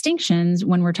of the distinctions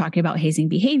when we're talking about hazing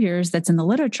behaviors that's in the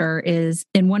literature is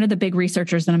in one of the big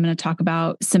researchers that I'm going to talk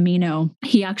about, Semino,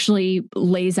 he actually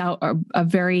lays out a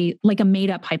very like a made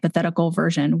up hypothetical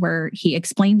version where he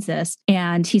explains this.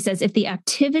 And he says, if the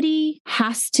activity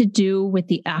has to do with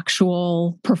the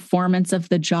actual performance of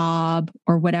the job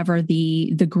or whatever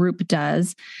the group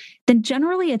does, then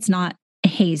generally it's not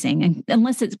hazing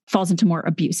unless it falls into more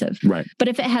abusive. Right. But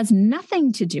if it has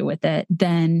nothing to do with it,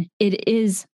 then it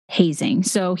is hazing.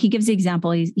 So he gives the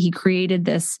example, he created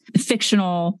this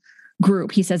fictional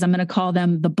group. He says, I'm going to call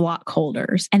them the block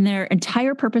holders. And their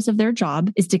entire purpose of their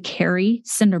job is to carry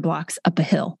cinder blocks up a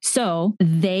hill. So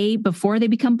before they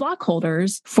become block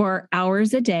holders, for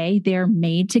hours a day, they're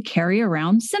made to carry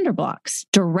around cinder blocks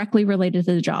directly related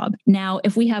to the job. Now,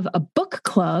 if we have a book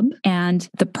club and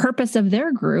the purpose of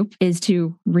their group is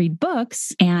to read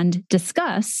books and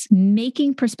discuss,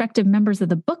 making prospective members of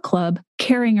the book club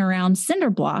carrying around cinder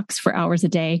blocks for hours a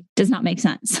day does not make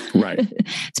sense. Right.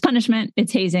 It's punishment,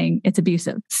 it's hazing, it's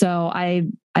abusive. So I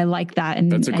like that.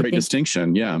 And that's a great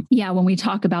distinction. Yeah. Yeah. When we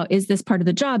talk about, is this part of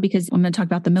the job? Because I'm going to talk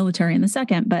about the military in a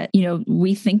second, but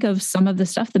we think of some of the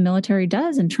stuff the military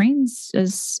does and trains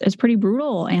as pretty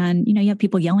brutal. And, you have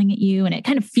people yelling at you and it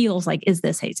kind of feels like, is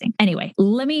this hazing? Anyway,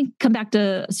 let me come back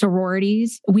to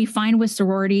sororities. We find with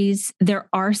sororities, there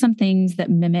are some things that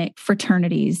mimic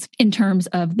fraternities in terms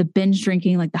of the binge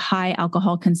drinking, like the high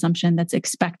alcohol consumption that's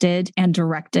expected and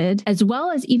directed, as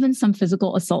well as even some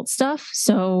physical assault stuff.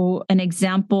 So an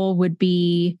example would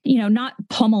be, not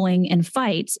pummeling in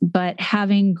fights, but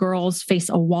having girls face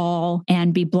a wall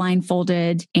and be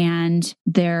blindfolded and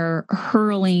they're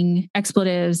hurling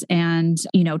expletives and,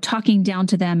 talking down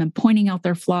to them and pointing out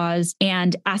their flaws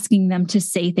and asking them to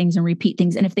say things and repeat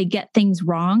things. And if they get things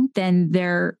wrong, then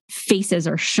their faces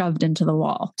are shoved into the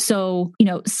wall. So,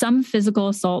 some physical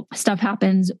assault stuff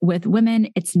happens with women.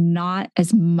 It's not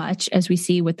as much as we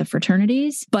see with the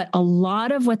fraternities, but a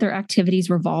lot of what their activities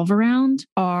revolve around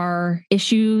are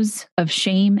issues of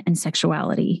shame and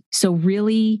sexuality. So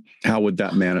really, how would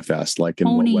that manifest? Like in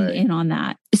honing what way? in on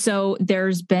that. So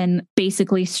there's been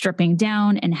basically stripping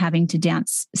down and having to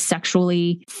dance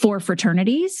sexually for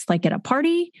fraternities, like at a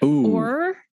party. Ooh.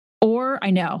 Or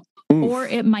I know. Oof. Or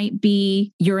it might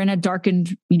be you're in a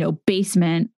darkened,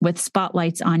 basement with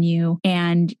spotlights on you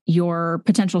and your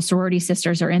potential sorority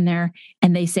sisters are in there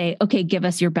and they say, okay, give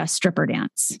us your best stripper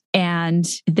dance. And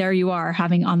there you are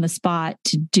having on the spot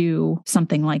to do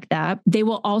something like that. They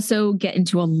will also get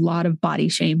into a lot of body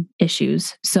shame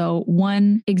issues. So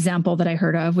one example that I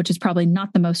heard of, which is probably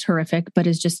not the most horrific, but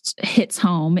is just hits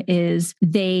home, is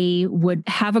they would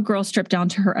have a girl strip down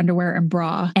to her underwear and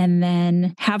bra and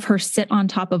then have her sit on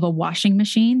top of a washing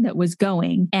machine that was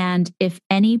going. And if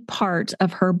any part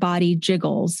of her body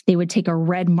jiggles, they would take a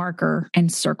red marker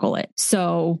and circle it.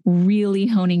 So really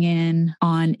honing in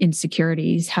on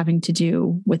insecurities having to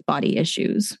do with body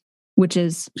issues, which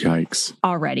is yikes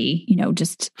already,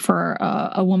 just for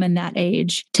a woman that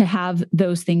age to have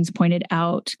those things pointed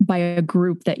out by a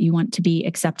group that you want to be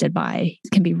accepted by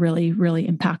can be really, really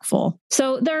impactful.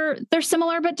 So they're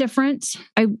similar but different.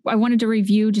 I wanted to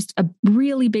review just a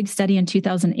really big study in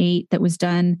 2008 that was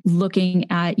done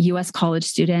looking at US college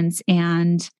students.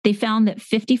 And they found that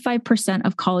 55%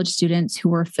 of college students who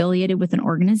were affiliated with an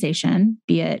organization,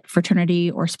 be it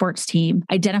fraternity or sports team,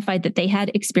 identified that they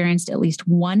had experienced at least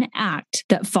one act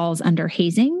that falls under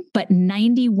hazing, but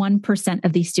 91%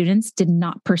 of these students did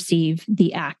not perceive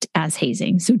the act as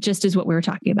hazing. So just as what we were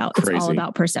talking about, Crazy. It's all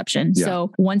about perception. Yeah.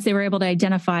 So once they were able to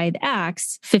identify the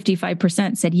acts,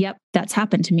 55% said, yep, that's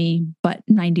happened to me. But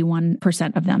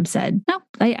 91% of them said, no,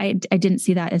 I didn't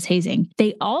see that as hazing.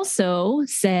 They also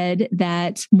said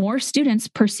that more students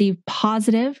perceive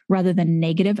positive rather than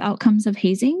negative outcomes of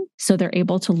hazing. So they're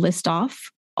able to list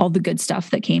off all the good stuff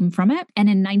that came from it. And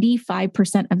in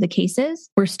 95% of the cases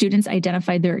where students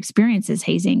identified their experience as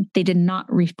hazing, they did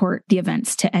not report the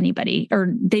events to anybody,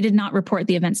 or they did not report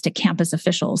the events to campus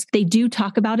officials. They do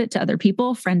talk about it to other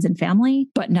people, friends and family,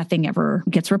 but nothing ever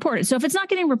gets reported. So if it's not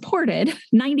getting reported,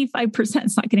 95%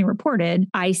 is not getting reported,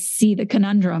 I see the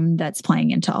conundrum that's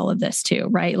playing into all of this too,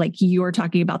 right? Like you're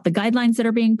talking about the guidelines that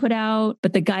are being put out,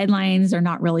 but the guidelines are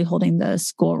not really holding the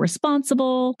school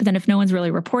responsible. But then if no one's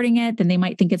really reporting it, then they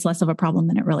might think it's less of a problem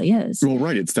than it really is. Well,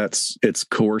 right. It's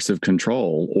coercive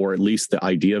control, or at least the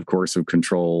idea of coercive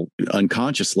control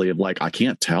unconsciously of like, I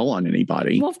can't tell on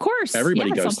anybody. Well, of course.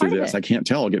 Everybody goes through this. I can't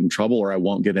tell. I'll get in trouble or I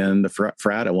won't get in the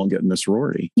frat. I won't get in the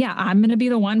sorority. Yeah. I'm going to be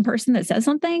the one person that says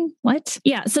something. What?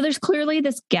 Yeah. So there's clearly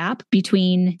this gap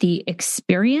between the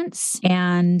experience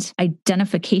and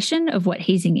identification of what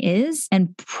hazing is.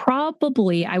 And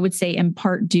probably, I would say, in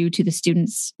part due to the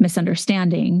students'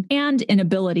 misunderstanding and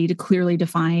inability to clearly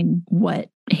define what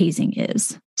hazing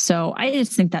is. So I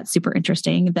just think that's super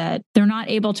interesting that they're not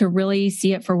able to really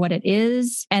see it for what it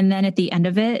is. And then at the end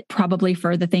of it, probably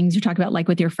for the things you're talking about, like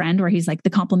with your friend, where he's like, the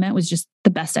compliment was just the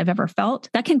best I've ever felt,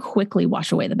 that can quickly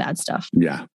wash away the bad stuff.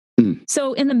 Yeah.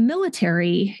 So in the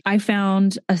military, I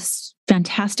found a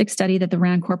fantastic study that the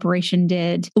RAND Corporation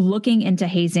did looking into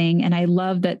hazing. And I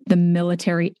love that the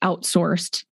military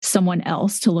outsourced someone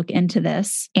else to look into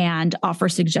this and offer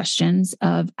suggestions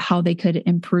of how they could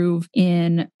improve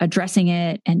in addressing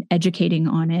it and educating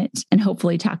on it and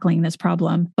hopefully tackling this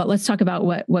problem. But let's talk about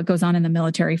what goes on in the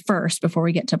military first before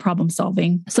we get to problem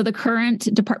solving. So the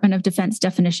current Department of Defense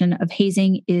definition of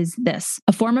hazing is this: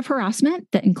 a form of harassment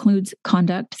that includes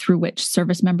conduct through which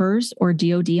service members or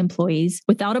DoD employees,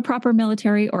 without a proper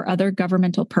military or other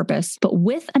governmental purpose, but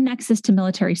with a nexus to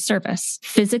military service,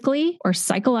 physically or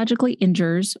psychologically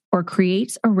injures or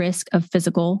creates a risk of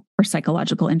physical or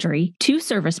psychological injury to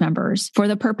service members for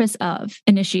the purpose of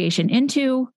initiation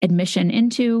into, admission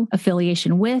into,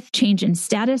 affiliation with, change in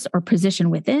status or position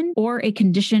within, or a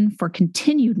condition for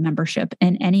continued membership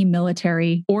in any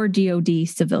military or DoD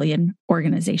civilian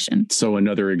organization. So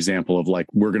another example of like,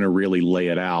 we're going to really lay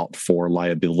it out for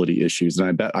liability issues.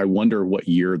 And I wonder what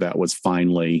year that was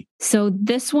finally. So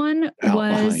this one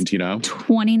was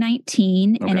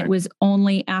 2019, okay. And it was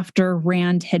only after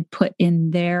RAND had put in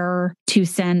their 2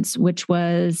 cents, which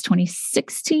was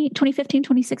 2015,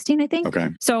 2016, I think. Okay.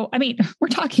 So, I mean, we're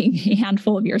talking a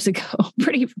handful of years ago,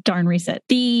 pretty darn recent.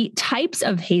 The types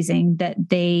of hazing that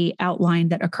they outlined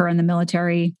that occur in the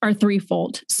military are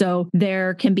threefold. So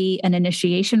there can be an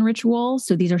initiation ritual.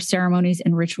 So these are ceremonies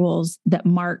and rituals that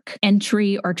mark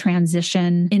entry or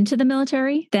transition into the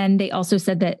military. Then they also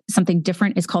said that something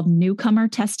different is called newcomer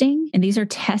testing. And these are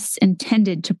tests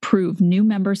intended to prove new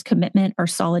members' commitment or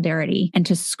solidarity and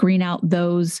to screen out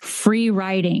those free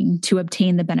riding to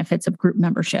obtain the benefits of group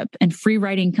membership. And free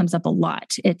riding comes up a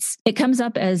lot. It comes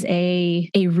up as a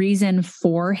reason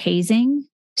for hazing.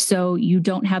 So you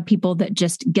don't have people that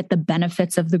just get the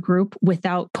benefits of the group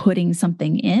without putting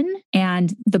something in.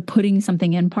 And the putting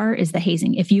something in part is the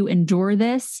hazing. If you endure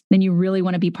this, then you really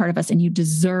want to be part of us and you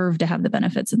deserve to have the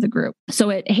benefits of the group.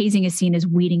 So hazing is seen as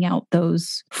weeding out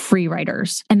those free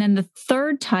riders. And then the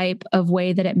third type of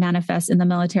way that it manifests in the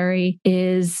military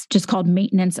is just called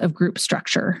maintenance of group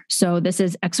structure. So this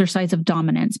is exercise of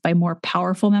dominance by more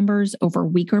powerful members over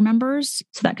weaker members.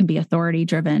 So that can be authority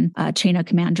driven, chain of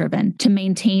command driven, to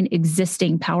maintain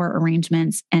existing power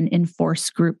arrangements and enforce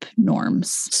group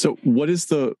norms. So what is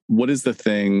the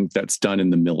thing that's done in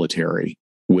the military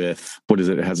with, what is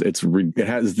it? It has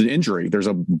the injury. There's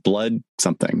a blood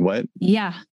something. What?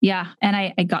 Yeah. And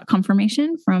I got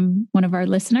confirmation from one of our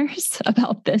listeners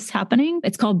about this happening.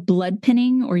 It's called blood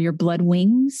pinning or your blood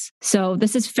wings. So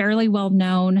this is fairly well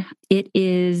known. It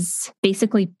is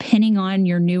basically pinning on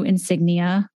your new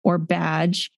insignia or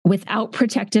badge without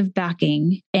protective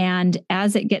backing. And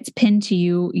as it gets pinned to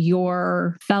you,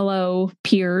 your fellow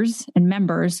peers and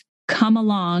members come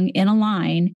along in a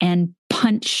line and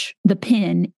punch the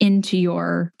pin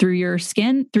through your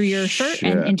skin, through your shirt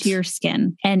and into your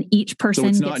skin. And each person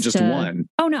gets not just one.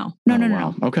 Oh, no.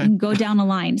 Okay. You can go down a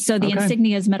line. So the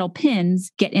insignia's metal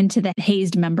pins get into the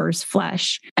hazed member's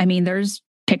flesh. I mean, there's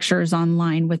pictures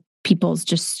online with people's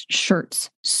just shirts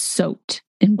soaked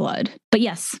in blood. But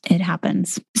yes, it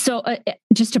happens. So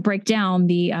just to break down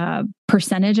the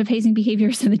percentage of hazing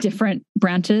behaviors in the different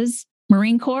branches,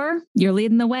 Marine Corps, you're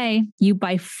leading the way. You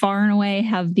by far and away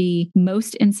have the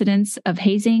most incidents of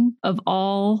hazing of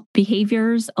all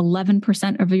behaviors.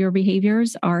 11% of your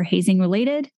behaviors are hazing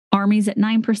related. Army's at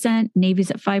 9%, Navy's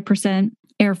at 5%,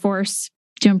 Air Force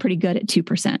doing pretty good at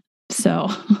 2%. So,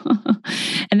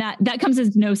 and that comes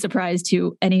as no surprise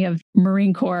to any of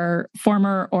Marine Corps,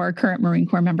 former or current Marine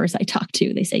Corps members I talk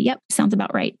to. They say, yep, sounds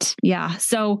about right. Yeah.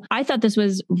 So I thought this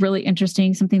was really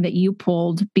interesting, something that you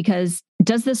pulled, because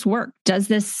does this work? Does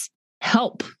this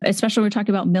help? Especially when we're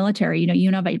talking about military.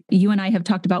 You and I have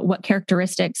talked about what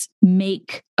characteristics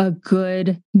make a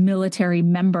good military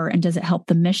member, and does it help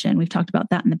the mission? We've talked about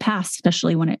that in the past,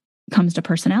 especially when it comes to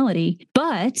personality.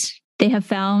 But they have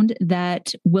found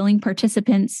that willing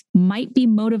participants might be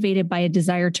motivated by a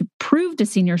desire to prove to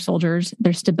senior soldiers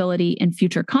their stability in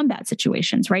future combat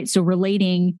situations, right? So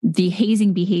relating the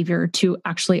hazing behavior to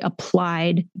actually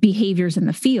applied behaviors in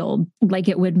the field, like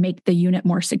it would make the unit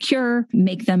more secure,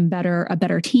 make them a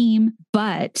better team.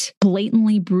 But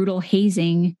blatantly brutal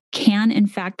hazing can in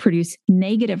fact produce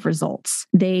negative results.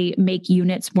 They make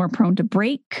units more prone to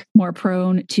break, more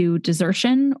prone to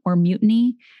desertion or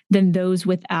mutiny than those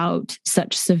without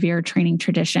such severe training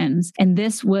traditions. And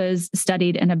this was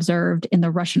studied and observed in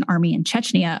the Russian army in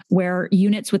Chechnya, where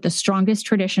units with the strongest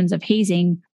traditions of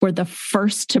hazing were the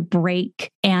first to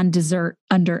break and desert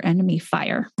under enemy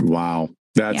fire. Wow.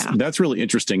 That's really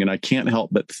interesting. And I can't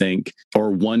help but think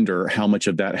or wonder how much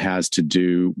of that has to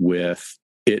do with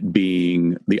it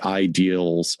being the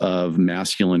ideals of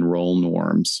masculine role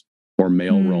norms or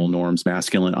male role norms,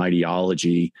 masculine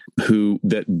ideology,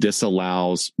 that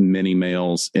disallows many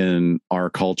males in our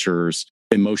cultures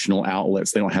emotional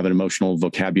outlets. They don't have an emotional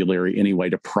vocabulary anyway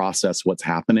to process what's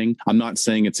happening. I'm not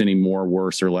saying it's any more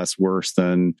worse or less worse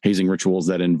than hazing rituals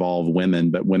that involve women,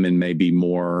 but women may be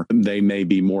more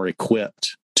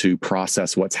equipped to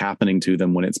process what's happening to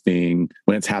them when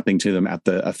it's happening to them at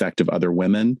the effect of other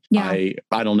women. Yeah.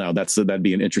 I don't know. That'd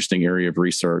be an interesting area of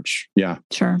research. Yeah.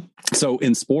 Sure. So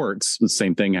in sports, the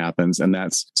same thing happens. And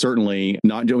that's certainly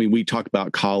not doing, we talk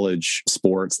about college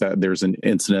sports, that there's an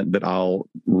incident that I'll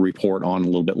report on a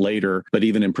little bit later, but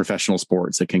even in professional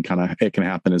sports, it can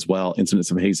happen as well. Incidents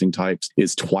of hazing types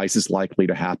is twice as likely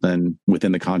to happen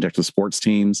within the context of sports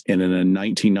teams. And in a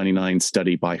 1999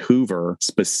 study by Hoover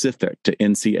specific to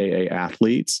NCAA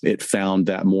athletes, it found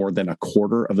that more than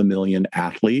 250,000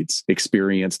 athletes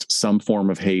experienced some form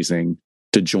of hazing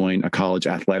to join a college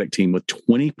athletic team, with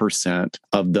 20%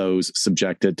 of those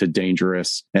subjected to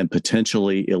dangerous and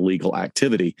potentially illegal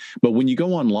activity. But when you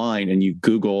go online and you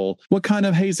Google what kind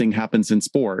of hazing happens in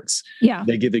sports,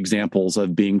 they give examples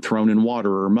of being thrown in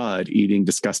water or mud, eating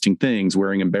disgusting things,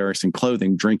 wearing embarrassing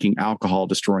clothing, drinking alcohol,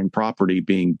 destroying property,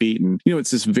 being beaten.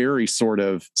 It's this very sort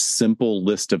of simple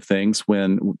list of things.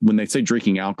 When they say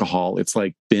drinking alcohol, it's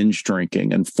like binge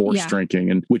drinking and forced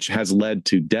drinking, and which has led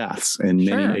to deaths and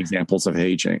many examples of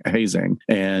hazing.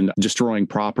 And destroying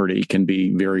property can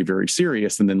be very, very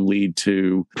serious and then lead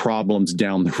to problems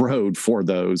down the road for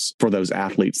those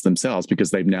athletes themselves,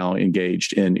 because they've now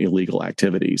engaged in illegal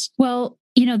activities. Well,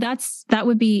 that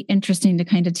would be interesting to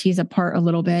kind of tease apart a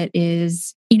little bit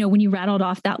is, when you rattled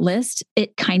off that list,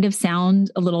 it kind of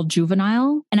sounds a little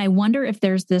juvenile. And I wonder if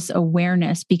there's this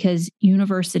awareness because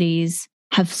universities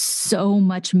have so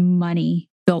much money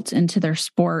built into their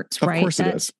sports, right? Of course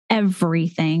it is.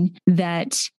 Everything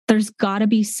that there's got to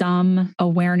be some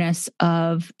awareness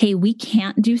of, hey, we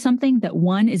can't do something that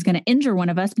one is going to injure one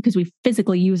of us because we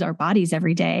physically use our bodies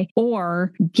every day,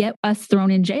 or get us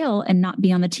thrown in jail and not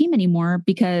be on the team anymore,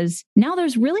 because now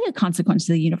there's really a consequence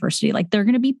to the university. Like they're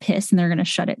going to be pissed and they're going to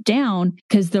shut it down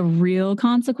because the real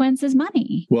consequence is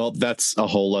money. Well, that's a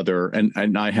whole other,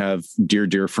 and I have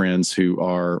dear friends who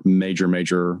are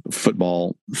major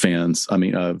football fans. I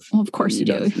mean, of course you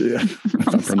do.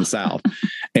 From the South.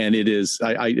 And it is,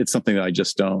 it's something that I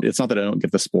just don't, it's not that I don't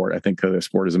get the sport. I think the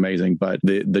sport is amazing, but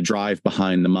the drive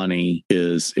behind the money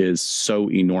is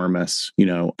so enormous.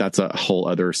 That's a whole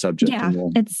other subject. Yeah,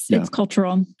 it's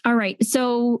cultural. All right.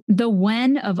 So the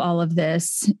when of all of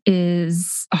this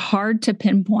is hard to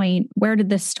pinpoint. Where did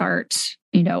this start?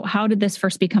 How did this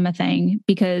first become a thing?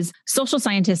 Because social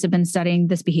scientists have been studying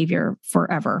this behavior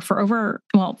forever, for over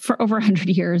 100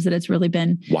 years, that it's really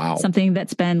been something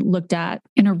that's been looked at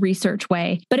in a research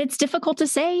way. But it's difficult to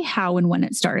say how and when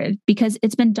it started because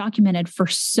it's been documented for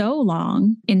so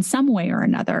long in some way or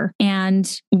another.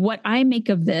 And what I make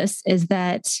of this is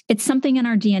that it's something in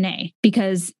our DNA,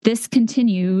 because this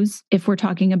continues if we're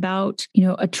talking about,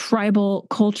 a tribal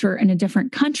culture in a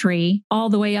different country, all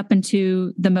the way up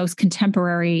into the most contemporary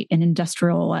and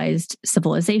industrialized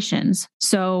civilizations.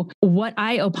 So what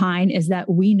I opine is that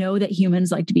we know that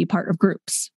humans like to be part of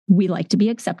groups. We like to be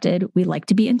accepted. We like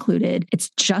to be included. It's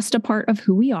just a part of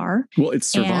who we are. Well, it's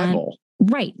survival.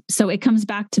 Right. So it comes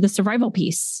back to the survival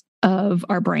piece of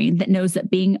our brain that knows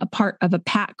that being a part of a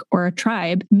pack or a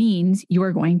tribe means you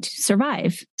are going to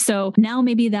survive. So now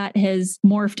maybe that has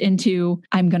morphed into,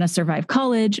 I'm going to survive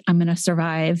college. I'm going to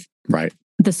survive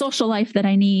the social life that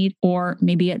I need, or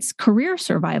maybe it's career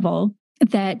survival,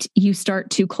 that you start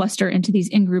to cluster into these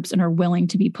in-groups and are willing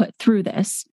to be put through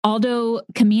this. Aldo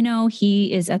Camino,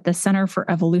 he is at the Center for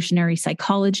Evolutionary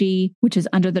Psychology, which is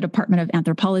under the Department of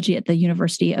Anthropology at the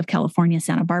University of California,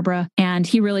 Santa Barbara. And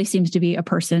he really seems to be a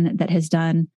person that has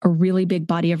done a really big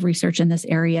body of research in this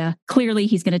area. Clearly,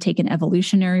 he's going to take an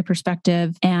evolutionary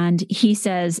perspective. And he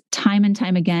says time and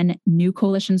time again, new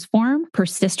coalitions form,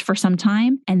 persist for some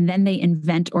time, and then they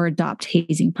invent or adopt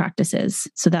hazing practices.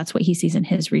 So that's what he sees in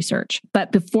his research.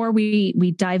 But before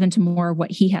we dive into more of what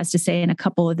he has to say and a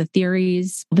couple of the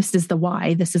theories, this is the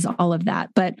why, this is all of that.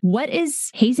 But what is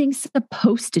hazing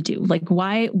supposed to do? Like,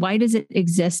 why does it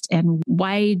exist? And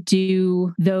why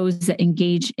do those that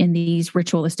engage in these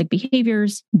ritualistic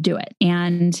behaviors do it?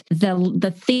 And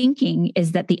the thinking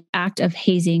is that the act of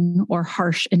hazing or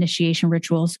harsh initiation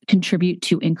rituals contribute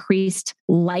to increased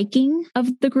liking of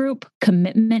the group,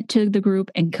 commitment to the group,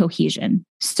 and cohesion.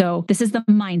 So this is the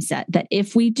mindset that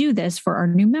if we do this for our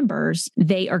new members,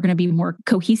 they are going to be more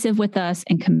cohesive with us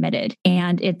and committed.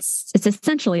 And it's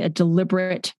essentially a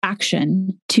deliberate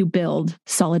action to build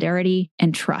solidarity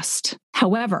and trust.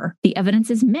 However, the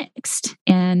evidence is mixed,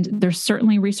 and there's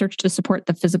certainly research to support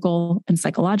the physical and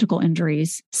psychological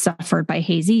injuries suffered by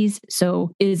hazees.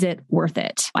 So is it worth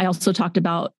it? I also talked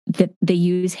about that they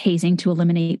use hazing to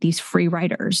eliminate these free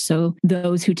riders. So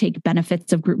those who take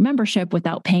benefits of group membership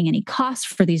without paying any cost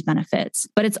for these benefits,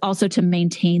 but it's also to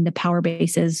maintain the power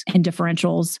bases and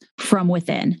differentials from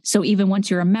within. So even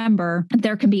once you're a member,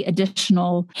 there can be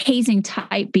additional hazing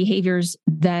type behaviors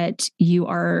that you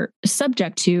are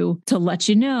subject to let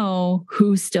you know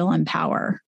who's still in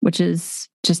power, which is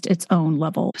just its own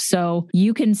level. So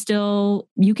you can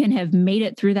have made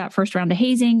it through that first round of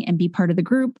hazing and be part of the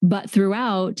group, but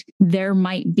throughout there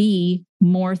might be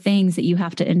more things that you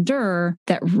have to endure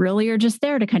that really are just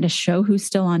there to kind of show who's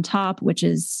still on top, which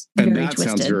is very twisted. And that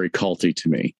sounds very culty to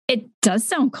me. It does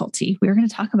sound culty. We're going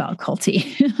to talk about culty.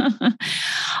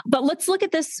 But let's look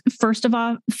at this first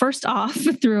off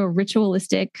through a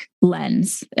ritualistic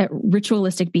lens,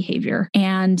 ritualistic behavior.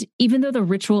 And even though the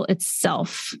ritual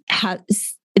itself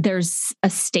there's a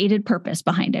stated purpose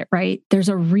behind it, right? There's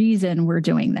a reason we're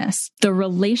doing this. The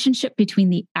relationship between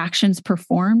the actions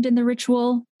performed in the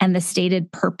ritual and the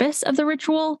stated purpose of the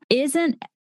ritual isn't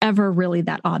ever really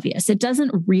that obvious. It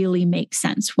doesn't really make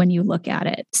sense when you look at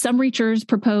it. Some researchers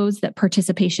propose that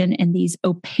participation in these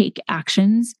opaque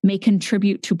actions may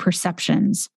contribute to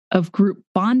perceptions of group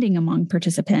bonding among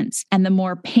participants. And the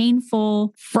more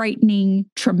painful, frightening,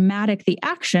 traumatic the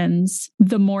actions,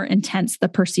 the more intense the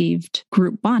perceived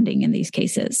group bonding in these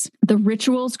cases. The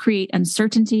rituals create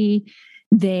uncertainty,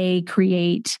 they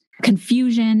create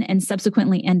confusion, and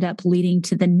subsequently end up leading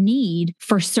to the need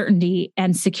for certainty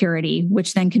and security,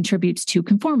 which then contributes to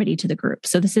conformity to the group.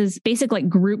 So this is basic like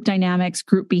group dynamics,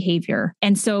 group behavior.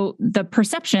 And so the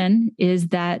perception is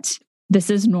that this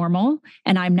is normal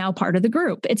and I'm now part of the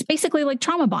group. It's basically like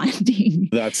trauma bonding.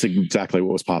 That's exactly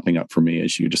what was popping up for me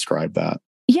as you described that.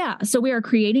 Yeah. So we are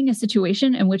creating a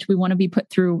situation in which we want to be put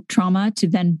through trauma to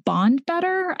then bond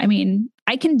better. I mean,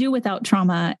 I can do without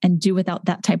trauma and do without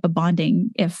that type of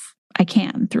bonding if I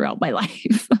can throughout my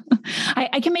life.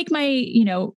 I can make my,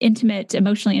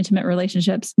 emotionally intimate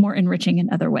relationships more enriching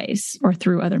in other ways or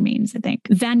through other means, I think.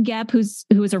 Van Gepp,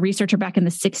 who was a researcher back in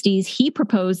the 60s, he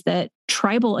proposed that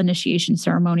tribal initiation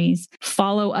ceremonies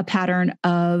follow a pattern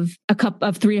of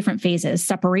three different phases: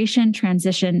 separation,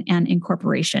 transition, and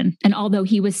incorporation. And although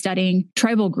he was studying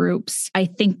tribal groups, I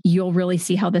think you'll really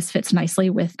see how this fits nicely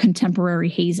with contemporary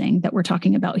hazing that we're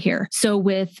talking about here. So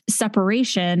with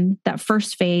separation, that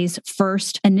first phase,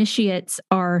 initiates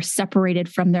are separated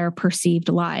from their perceived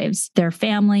lives, their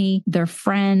family, their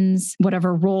friends,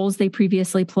 whatever roles they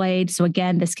previously played. So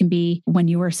again, this can be when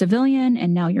you were a civilian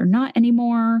and now you're not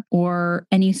anymore, or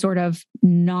any sort of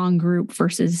non-group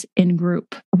versus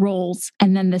in-group roles.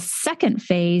 And then the second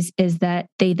phase is that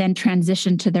they then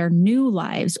transition to their new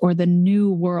lives or the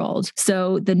new world.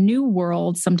 So the new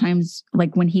world, sometimes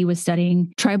like when he was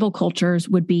studying tribal cultures,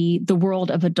 would be the world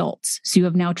of adults. So you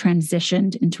have now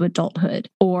transitioned into adulthood,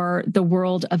 or the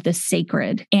world of the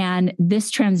sacred. And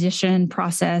this transition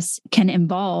process can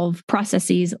involve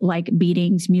processes like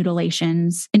beatings,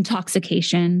 mutilations,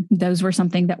 intoxication. Those were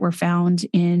something that were found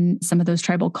in some of those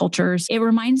tribal cultures. It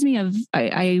reminds me of,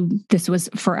 this was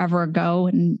forever ago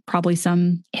and probably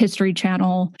some History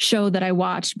Channel show that I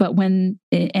watched, but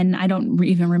and I don't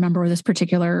even remember where this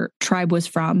particular tribe was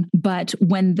from, but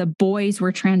when the boys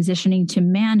were transitioning to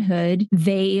manhood,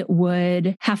 they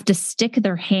would have to stick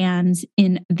their hands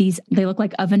in these, they look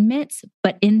like oven mitts,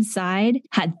 but inside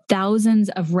had thousands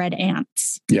of red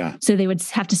ants. Yeah. So they would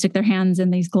have to stick their hands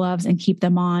in these gloves and keep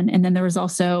them on. And then there was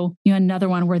also, another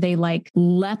one where they like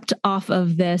leapt off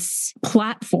of this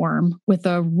platform with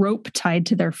a rope tied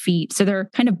to their feet. So they're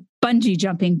kind of bungee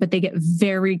jumping, but they get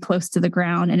very close to the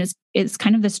ground. And it's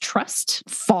kind of this trust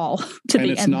fall to and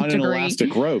the it's nth not degree. An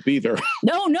elastic rope either.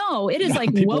 No, it is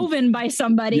like people, woven by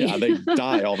somebody. Yeah, they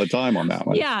die all the time on that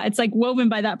one. Yeah, it's like woven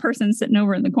by that person sitting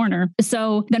over in the corner.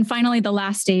 So then finally, the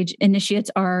last stage, initiates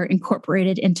are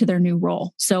incorporated into their new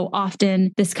role. So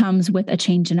often this comes with a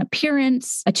change in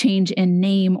appearance, a change in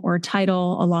name or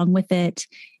title along with it.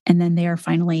 And then they are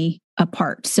finally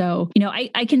apart. So,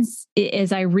 I can,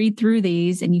 as I read through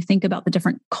these and you think about the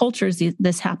different cultures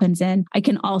this happens in, I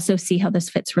can also see how this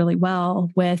fits really well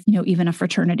with, even a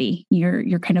fraternity.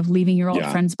 You're kind of leaving your old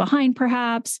friends behind,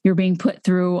 perhaps. You're being put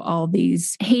through all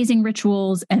these hazing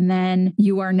rituals, and then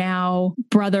you are now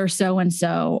brother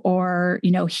so-and-so, or,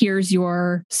 here's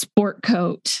your sport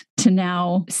coat to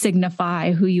now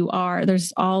signify who you are.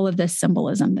 There's all of this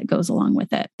symbolism that goes along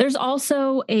with it. There's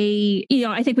also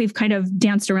I think we've kind of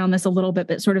danced around this a little bit,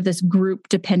 but sort of this group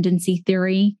dependency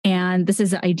theory. And this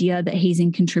is the idea that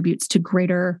hazing contributes to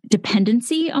greater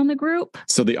dependency on the group.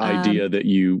 So the idea that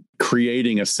you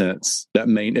creating a sense that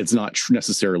it's not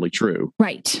necessarily true.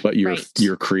 Right. But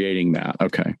you're creating that.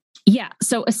 Okay. Yeah.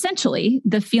 So essentially,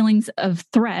 the feelings of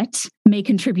threat may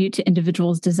contribute to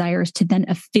individuals' desires to then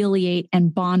affiliate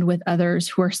and bond with others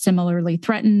who are similarly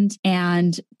threatened,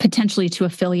 and potentially to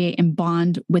affiliate and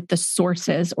bond with the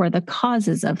sources or the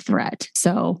causes of threat.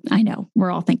 So I know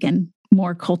we're all thinking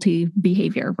more culty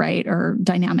behavior, right? Or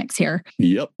dynamics here.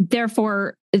 Yep.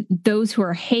 Therefore, those who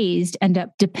are hazed end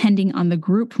up depending on the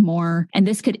group more, and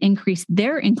this could increase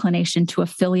their inclination to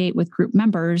affiliate with group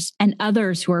members and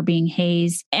others who are being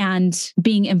hazed and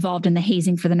being involved in the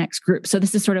hazing for the next group. So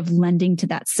this is sort of lending to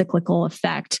that cyclical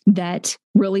effect that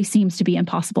really seems to be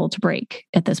impossible to break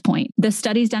at this point. The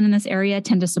studies done in this area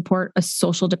tend to support a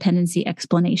social dependency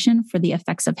explanation for the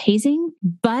effects of hazing,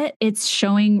 but it's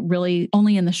showing really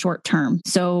only in the short term.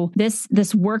 So this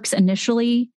works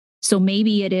initially. So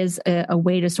maybe it is a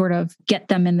way to sort of get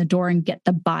them in the door and get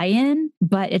the buy-in,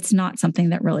 but it's not something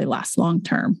that really lasts long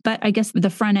term. But I guess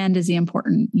the front end is the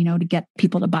important, to get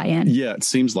people to buy in. Yeah, it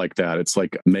seems like that. It's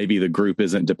like maybe the group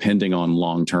isn't depending on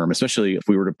long term, especially if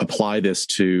we were to apply this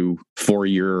to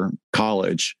 4-year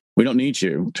college. We don't need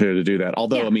you to do that.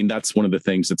 Although, yeah. That's one of the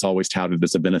things that's always touted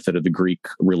as a benefit of the Greek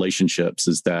relationships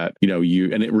is that,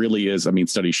 and it really is,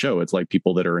 studies show it's like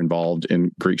people that are involved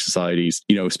in Greek societies,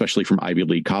 especially from Ivy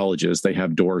League colleges, they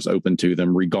have doors open to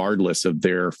them regardless of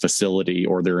their facility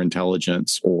or their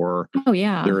intelligence or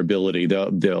their ability.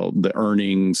 The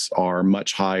earnings are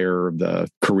much higher.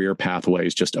 The career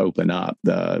pathways just open up,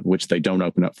 which they don't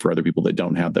open up for other people that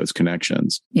don't have those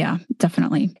connections. Yeah,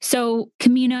 definitely. So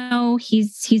Camino,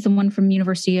 he's the one from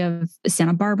University of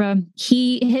Santa Barbara.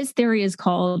 His theory is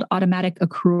called automatic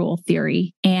accrual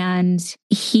theory. And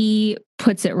he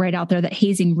puts it right out there that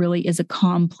hazing really is a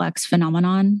complex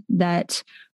phenomenon that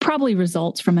probably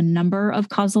results from a number of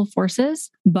causal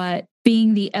forces. But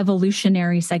being the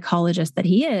evolutionary psychologist that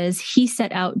he is, he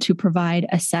set out to provide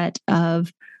a set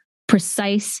of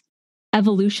precise,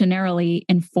 evolutionarily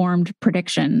informed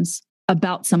predictions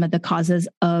about some of the causes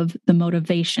of the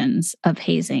motivations of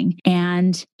hazing.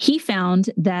 And he found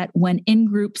that when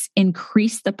in-groups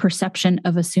increase the perception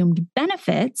of assumed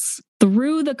benefits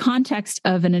through the context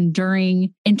of an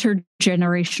enduring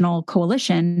intergenerational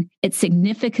coalition, it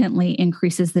significantly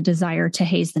increases the desire to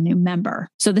haze the new member.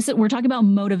 So we're talking about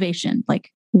motivation, like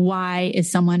why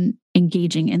is someone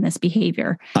engaging in this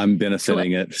behavior? I'm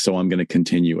benefiting it, so I'm going to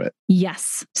continue it.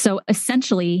 Yes. So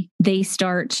essentially, they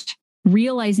start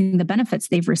realizing the benefits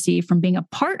they've received from being a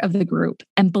part of the group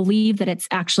and believe that it's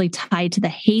actually tied to the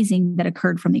hazing that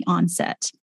occurred from the onset.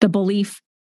 The belief,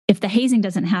 if the hazing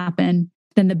doesn't happen,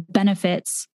 then the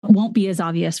benefits won't be as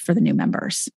obvious for the new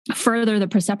members. Further, the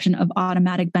perception of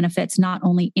automatic benefits not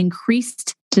only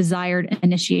increased desired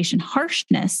initiation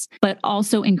harshness, but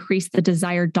also increased the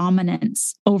desired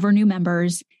dominance over new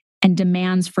members and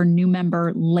demands for new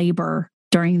member labor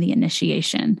during the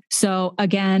initiation. So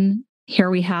again, here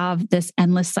we have this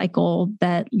endless cycle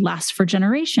that lasts for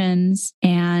generations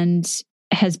and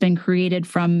has been created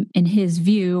from, in his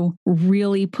view,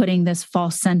 really putting this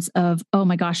false sense of, oh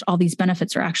my gosh, all these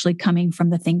benefits are actually coming from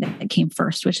the thing that came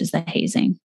first, which is the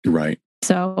hazing. Right.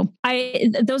 So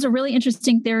those are really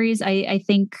interesting theories. I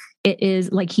think it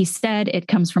is, like he said, it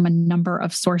comes from a number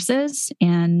of sources,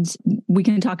 and we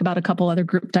can talk about a couple other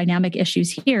group dynamic issues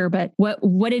here. But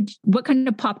what kind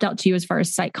of popped out to you as far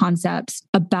as site concepts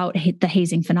about the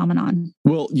hazing phenomenon?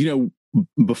 Well,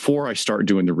 before I started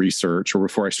doing the research,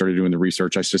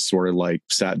 I just sort of like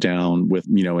sat down with,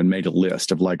 and made a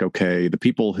list of like, okay, the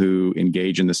people who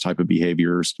engage in this type of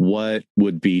behaviors, what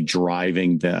would be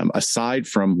driving them aside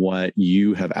from what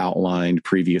you have outlined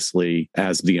previously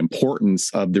as the importance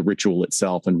of the ritual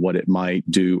itself and what it might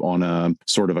do on a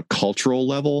sort of a cultural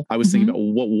level. I was thinking about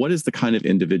what is the kind of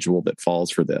individual that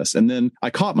falls for this? And then I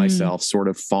caught myself sort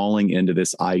of falling into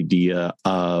this idea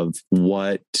of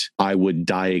what I would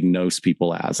diagnose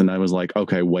people as. And I was like,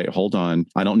 okay, wait, hold on.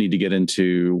 I don't need to get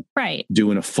into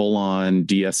doing a full-on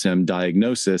DSM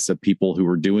diagnosis of people who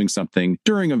were doing something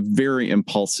during a very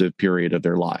impulsive period of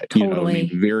their life. Totally.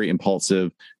 Very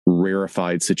impulsive,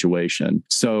 rarefied situation.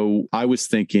 So I was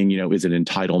thinking, is it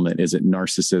entitlement? Is it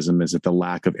narcissism? Is it the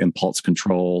lack of impulse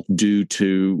control due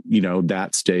to,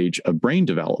 that stage of brain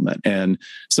development? And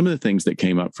some of the things that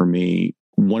came up for me,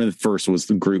 one of the first was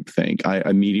the groupthink. I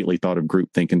immediately thought of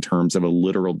groupthink in terms of a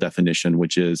literal definition,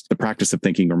 which is the practice of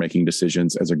thinking or making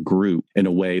decisions as a group in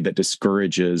a way that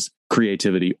discourages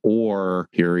creativity or,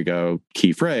 here we go,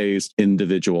 key phrase,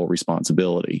 individual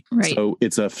responsibility. Right. So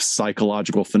it's a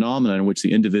psychological phenomenon in which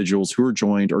the individuals who are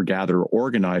joined or gathered or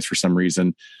organized for some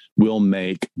reason will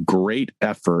make great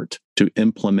effort to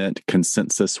implement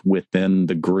consensus within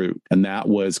the group. And that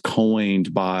was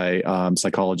coined by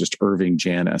psychologist Irving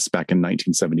Janis back in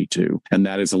 1972. And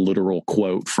that is a literal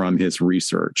quote from his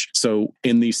research. So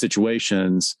in these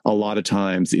situations, a lot of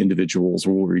times the individuals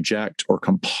will reject or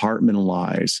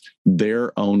compartmentalize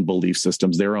their own belief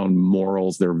systems, their own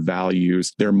morals, their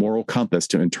values, their moral compass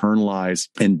to internalize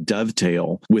and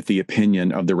dovetail with the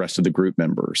opinion of the rest of the group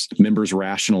members. Members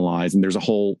rationalize, and there's a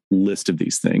whole list of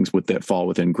these things that fall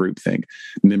within groupthink.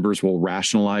 Members will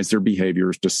rationalize their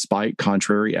behaviors despite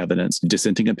contrary evidence.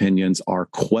 Dissenting opinions are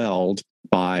quelled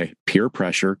by peer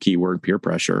pressure, keyword peer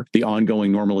pressure. The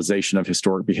ongoing normalization of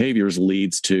historic behaviors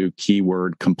leads to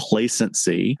keyword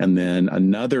complacency. And then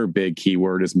another big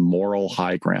keyword is moral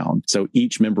high ground. So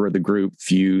each member of the group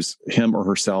views him or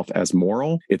herself as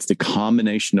moral. It's the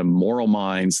combination of moral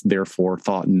minds, therefore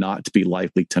thought not to be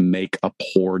likely to make a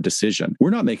poor decision. We're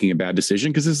not making a bad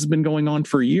decision because this has been going on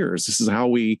for years. This is how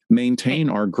we maintain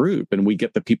our group. And we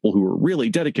get the people who are really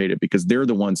dedicated because they're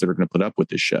the ones that are going to put up with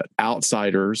this shit.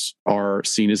 Outsiders are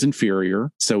seen as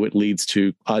inferior. So it leads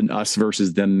to an us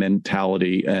versus them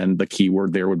mentality. And the key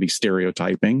word there would be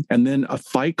stereotyping. And then a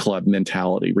fight club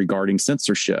mentality regarding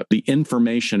censorship. The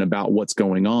information about what's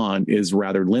going on is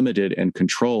rather limited and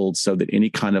controlled so that any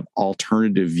kind of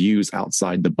alternative views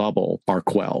outside the bubble are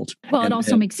quelled. Well, it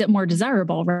also makes it more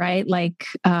desirable, right? Like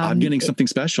I'm getting something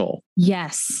special.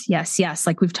 Yes.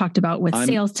 Like we've talked about with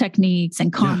sales techniques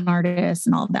and con artists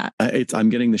and all of that. I'm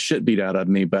getting the shit beat out of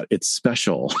me, but it's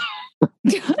special.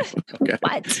 Okay.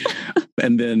 What?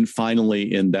 And then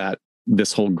finally, in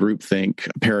this whole groupthink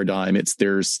paradigm,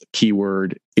 there's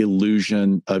keyword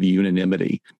illusion of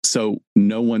unanimity. So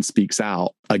no one speaks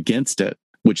out against it,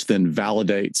 which then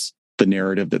validates the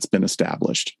narrative that's been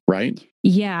established, right?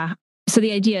 Yeah. So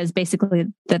the idea is basically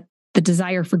that the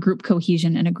desire for group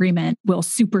cohesion and agreement will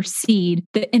supersede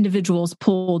the individual's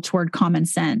pull toward common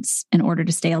sense in order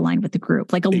to stay aligned with the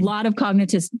group. Like a lot of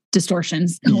cognitive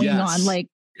distortions going on. Like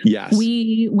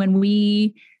when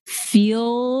we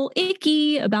feel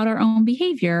icky about our own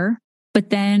behavior, but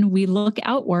then we look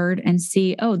outward and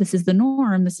see, oh, this is the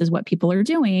norm. This is what people are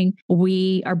doing.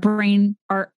 Our brain,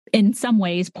 in some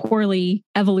ways, poorly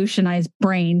evolutionized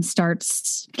brain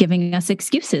starts giving us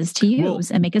excuses to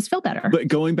use and make us feel better. But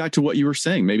going back to what you were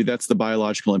saying, maybe that's the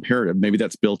biological imperative. Maybe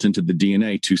that's built into the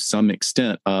DNA to some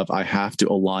extent of I have to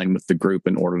align with the group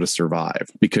in order to survive,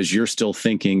 because you're still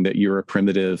thinking that you're a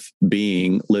primitive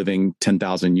being living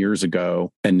 10,000 years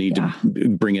ago and need to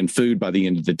bring in food by the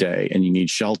end of the day, and you need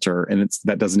shelter, and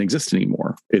that doesn't exist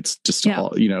anymore. It's just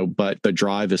but the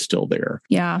drive is still there.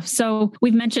 Yeah. So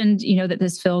we've mentioned, that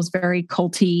this feels very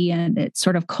culty and it's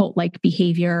sort of cult-like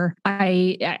behavior.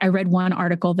 I read one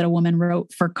article that a woman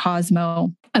wrote for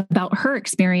Cosmo about her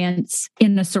experience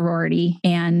in a sorority,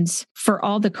 and for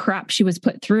all the crap she was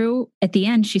put through, at the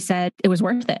end, she said it was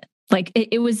worth it. Like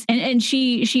it was, and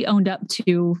she owned up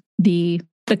to the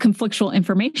conflictual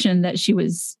information that she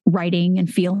was writing and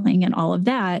feeling and all of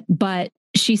that. But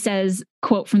she says,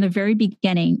 quote, from the very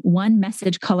beginning, one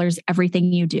message colors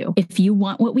everything you do. If you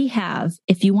want what we have,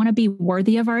 if you want to be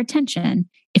worthy of our attention,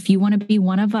 if you want to be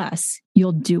one of us,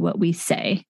 you'll do what we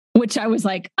say. Which I was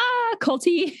like,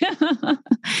 culty.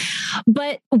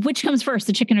 But which comes first,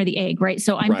 the chicken or the egg, right?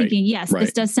 So I'm thinking,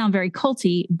 this does sound very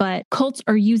culty, but cults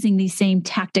are using these same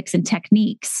tactics and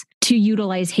techniques to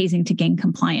utilize hazing to gain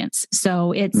compliance.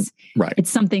 So it's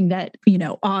something that,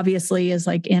 obviously is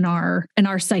like in our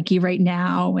psyche right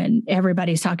now, and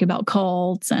everybody's talking about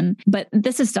cults, but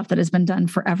this is stuff that has been done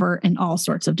forever in all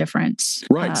sorts of different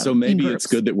so maybe it's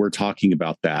good that we're talking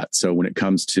about that. So when it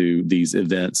comes to these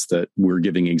events that we're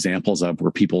giving examples of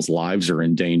where people's lives are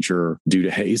in danger due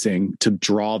to hazing, to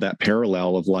draw that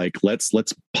parallel of like, let's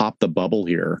pop the bubble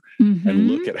here and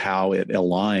look at how it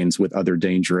aligns with other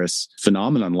dangerous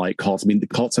phenomenon like cults. I mean, the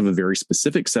cults have a very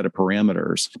specific set of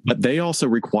parameters, but they also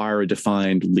require a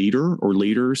defined leader or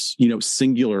leaders,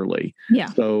 singularly. Yeah.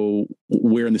 So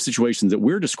where in the situations that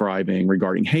we're describing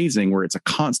regarding hazing, where it's a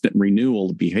constant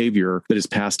renewal of behavior that is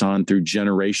passed on through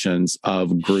generations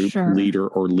of group leader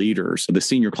or leaders. So the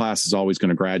senior class is always going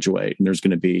to graduate, and there's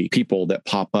going to be people that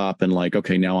pop up and like,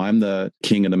 okay, now I'm the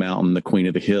king of the mountain, the queen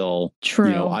of the hill.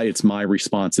 True. It's my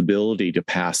responsibility to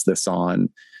pass this on.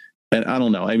 And I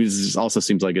don't know. I mean, this also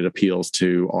seems like it appeals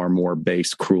to our more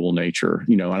base, cruel nature.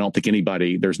 I don't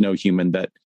think there's no human that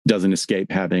doesn't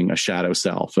escape having a shadow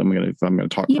self. I'm going to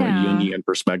talk from a Jungian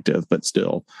perspective, but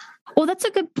still. Well, that's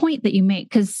a good point that you make,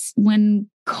 because when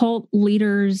cult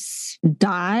leaders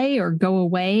die or go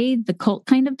away, the cult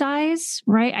kind of dies,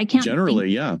 right? I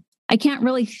can't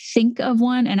really think of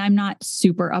one, and I'm not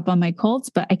super up on my cults,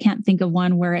 but I can't think of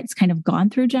one where it's kind of gone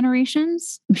through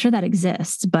generations. I'm sure that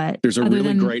exists, but there's a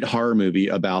really great horror movie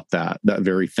about that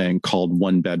very thing called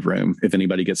One Bedroom. If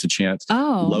anybody gets a chance,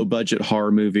 low budget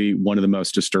horror movie, one of the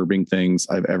most disturbing things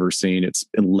I've ever seen. It's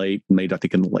made I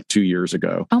think in like 2 years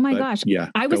ago. Oh my gosh. Yeah.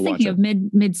 I was thinking of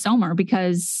Midsommar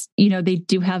because, they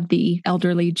do have the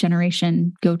elderly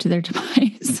generation go to their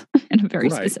demise. in a very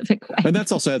specific way. And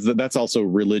that's also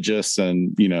religious,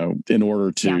 and in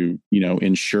order to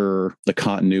ensure the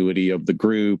continuity of the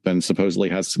group, and supposedly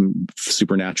has some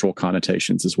supernatural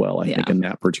connotations as well. I think in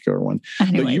that particular one.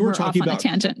 Anyway, but you were talking about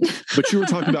tangent. But you were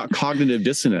talking about cognitive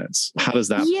dissonance. How does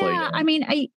that play in? I mean,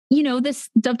 this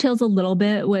dovetails a little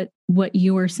bit with what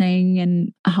you were saying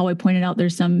and how I pointed out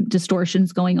there's some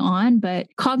distortions going on, but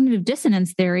cognitive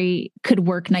dissonance theory could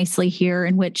work nicely here,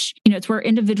 in which, it's where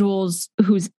individuals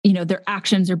whose, their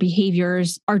actions or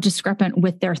behaviors are discrepant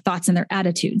with their thoughts and their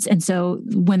attitudes. And so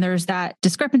when there's that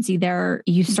discrepancy there,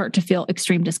 you start to feel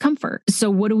extreme discomfort. So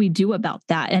what do we do about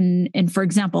that? And for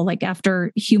example, like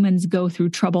after humans go through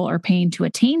trouble or pain to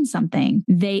attain something,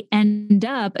 they end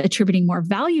up attributing more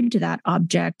value to that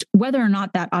object, whether or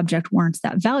not that object warrants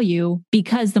that value,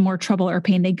 because the more trouble or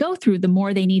pain they go through, the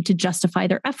more they need to justify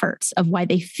their efforts of why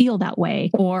they feel that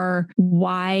way or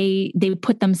why they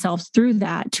put themselves through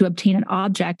that to obtain an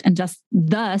object. And just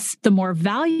thus, the more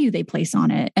value they place on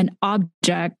it, an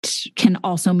object can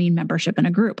also mean membership in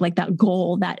a group, like that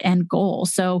goal, that end goal.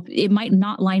 So it might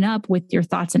not line up with your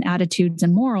thoughts and attitudes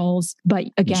and morals, but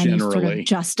again, you sort of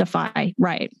justify,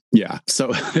 right? Yeah.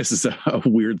 So this is a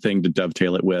weird thing to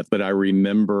dovetail it with, but I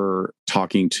remember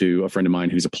talking to a friend of mine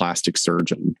who's a plastic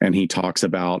surgeon, and he talks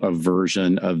about a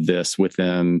version of this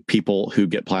within people who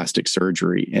get plastic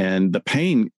surgery. And the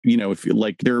pain,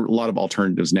 if there are a lot of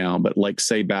alternatives now, but like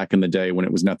say back in the day when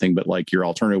it was nothing but like your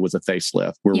alternative was a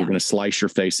facelift, where we're going to slice your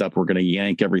face up, we're going to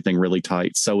yank everything really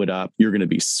tight, sew it up. You're going to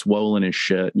be swollen as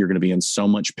shit. You're going to be in so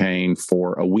much pain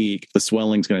for a week. The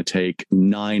swelling's going to take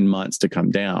 9 months to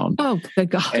come down. Oh, good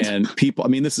God. And people,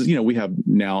 this is, we have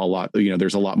now a lot,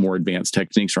 there's a lot more advanced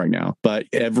techniques right now, but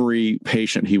every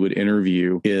patient he would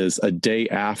interview is a day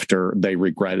after they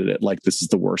regretted it. Like, this is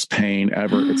the worst pain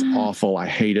ever. It's awful. I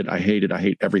hate it. I hate it. I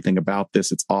hate everything about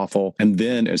this. It's awful. And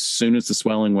then as soon as the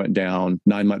swelling went down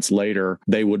 9 months later,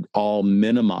 they would all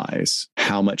minimize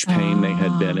how much pain they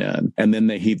had been in. And then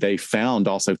they found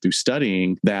also through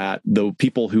studying that the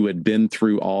people who had been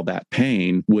through all that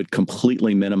pain would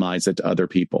completely minimize it to other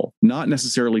people, not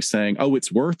necessarily saying, oh,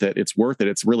 it's worth it. It's worth it.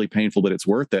 It's really painful, but it's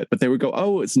worth it. But they would go,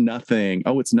 oh, it's nothing.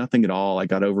 Oh, it's nothing at all. I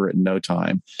got over it in no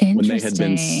time. When they had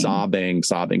been sobbing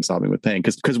with pain.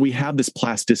 Because we have this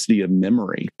plasticity of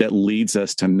memory that leads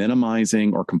us to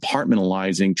minimizing or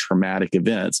compartmentalizing traumatic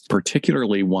events,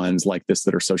 particularly ones like this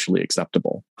that are socially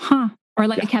acceptable. Huh. Or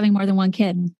like having more than one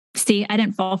kid. See, I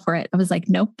didn't fall for it. I was like,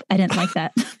 nope, I didn't like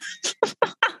that.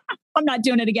 I'm not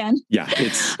doing it again. Yeah,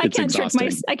 it's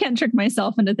exhausting. I can't trick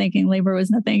myself into thinking labor was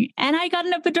nothing. And I got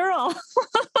an epidural.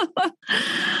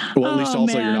 Well, at least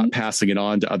also you're not passing it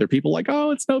on to other people like,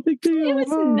 oh, it's no big deal. It was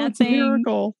nothing. It's a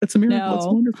miracle. It's a miracle. No. It's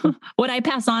wonderful. What I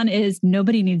pass on is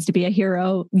nobody needs to be a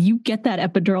hero. You get that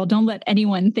epidural. Don't let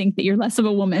anyone think that you're less of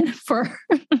a woman for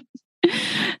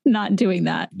not doing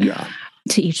that. Yeah.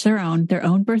 To each their own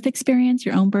birth experience,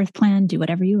 your own birth plan, do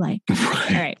whatever you like.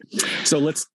 Right. All right. So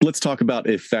let's talk about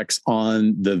effects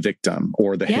on the victim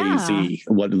or the hazy,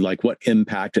 what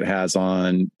impact it has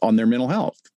on their mental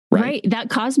health. Right.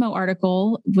 That Cosmo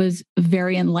article was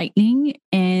very enlightening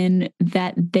in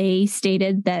that they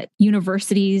stated that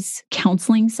universities'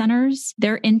 counseling centers,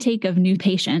 their intake of new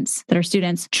patients that are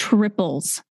students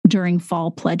triples during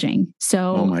fall pledging.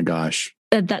 So, oh my gosh.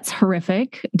 That's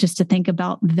horrific just to think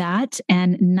about that.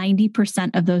 And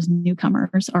 90% of those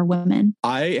newcomers are women.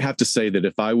 I have to say that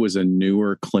if I was a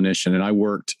newer clinician, and I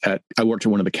worked at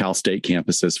one of the Cal State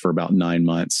campuses for about 9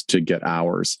 months to get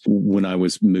hours when I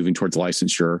was moving towards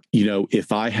licensure,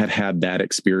 if I had had that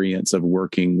experience of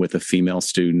working with a female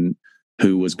student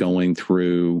who was going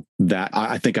through that,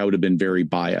 I think I would have been very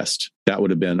biased. That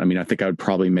would have been, I think I would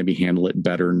probably maybe handle it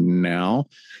better now.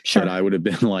 Sure. But I would have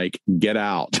been like, get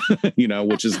out,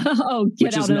 which is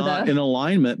not in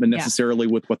alignment, but necessarily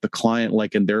with what the client,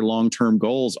 like in their long-term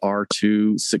goals are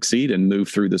to succeed and move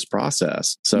through this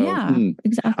process. So,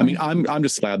 exactly. I'm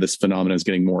just glad this phenomenon is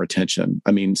getting more attention.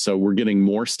 So we're getting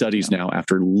more studies now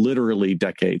after literally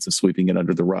decades of sweeping it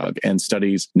under the rug, and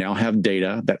studies now have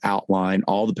data that outline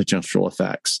all the potential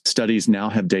effects. Studies now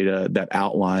have data that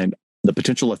outline the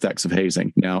potential effects of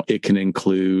hazing. Now, it can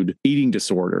include eating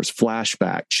disorders,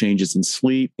 flashback, changes in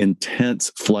sleep,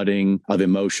 intense flooding of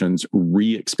emotions,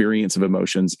 re-experience of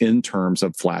emotions in terms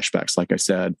of flashbacks, like I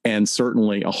said, and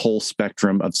certainly a whole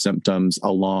spectrum of symptoms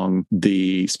along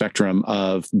the spectrum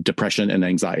of depression and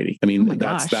anxiety.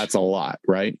 That's a lot,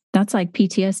 right? That's like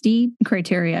PTSD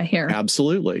criteria here.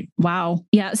 Absolutely. Wow.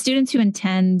 Yeah. Students who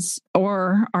intend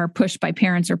or are pushed by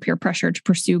parents or peer pressure to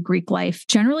pursue Greek life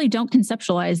generally don't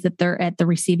conceptualize that they're at the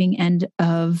receiving end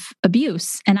of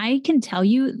abuse. And I can tell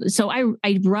you, so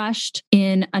I rushed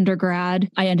in undergrad.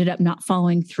 I ended up not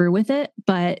following through with it,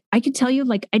 but I could tell you,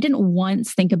 like, I didn't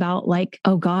once think about like,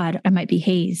 oh God, I might be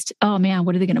hazed. Oh man,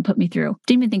 what are they going to put me through?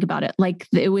 Didn't even think about it. Like,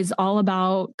 it was all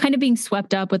about kind of being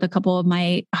swept up with a couple of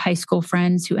my high school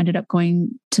friends who ended up going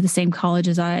to the same college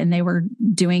as I, and they were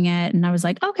doing it. And I was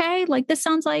like, okay, like this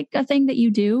sounds like a thing that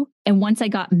you do. And once I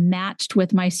got matched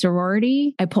with my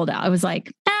sorority, I pulled out. I was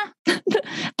like,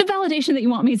 the validation that you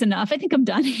want me is enough. I think I'm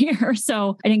done here.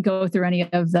 So I didn't go through any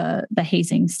of the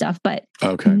hazing stuff, but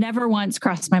never once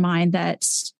crossed my mind that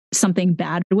something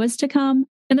bad was to come.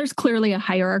 And there's clearly a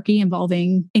hierarchy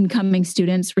involving incoming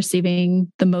students receiving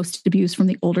the most abuse from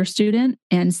the older student.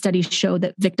 And studies show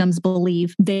that victims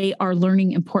believe they are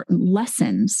learning important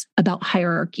lessons about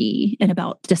hierarchy and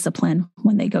about discipline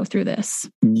when they go through this.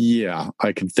 Yeah,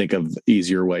 I can think of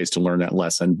easier ways to learn that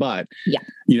lesson. But,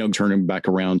 turning back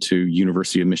around to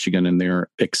University of Michigan and their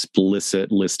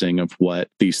explicit listing of what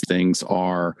these things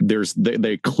are,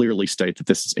 they clearly state that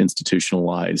this is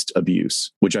institutionalized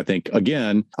abuse, which I think,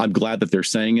 again, I'm glad that they're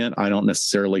saying it. I don't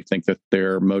necessarily think that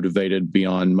they're motivated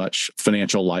beyond much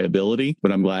financial liability,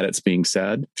 but I'm glad it's being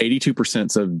said.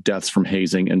 82% of deaths from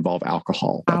hazing involve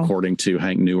alcohol, according to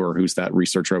Hank Newer, who's that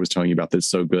researcher I was telling you about that's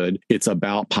so good. It's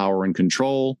about power and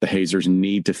control. The hazers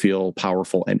need to feel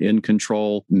powerful and in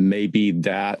control. Maybe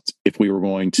that if we were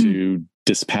going to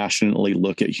dispassionately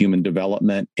look at human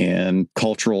development and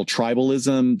cultural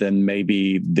tribalism, then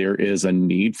maybe there is a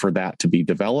need for that to be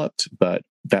developed. But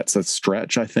that's a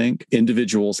stretch, I think.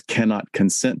 Individuals cannot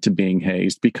consent to being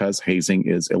hazed because hazing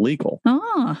is illegal.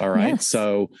 All right. Yes.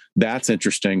 So that's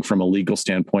interesting from a legal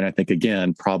standpoint. I think,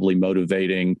 again, probably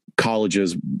motivating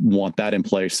colleges want that in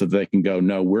place so they can go,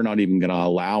 no, we're not even going to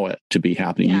allow it to be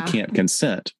happening. Yeah. You can't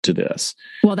consent to this.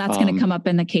 Well, that's going to come up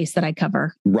in the case that I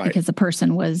cover. Right. Because the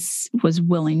person was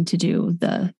willing to do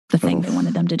the thing they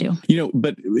wanted them to do.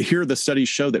 But here the studies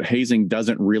show that hazing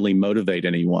doesn't really motivate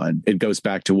anyone. It goes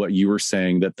back to what you were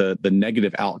saying, that the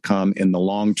negative outcome in the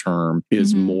long term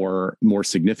is more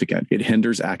significant. It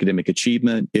hinders academic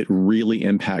achievement. It really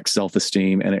impacts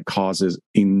self-esteem, and it causes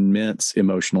immense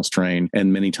emotional strain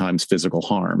and many times physical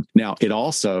harm. Now, it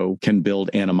also can build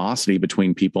animosity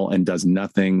between people and does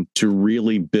nothing to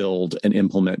really build and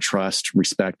implement trust,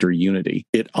 respect, or unity.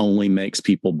 It only makes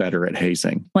people better at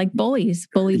hazing. Like bullies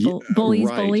right.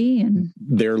 Bully. And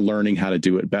they're learning how to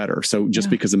do it better. So just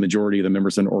because the majority of the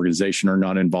members of an organization are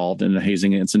not involved in a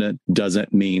hazing incident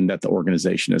doesn't mean that the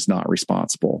organization is not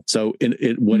responsible. So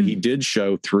what he did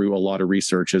show through a lot of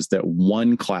research is that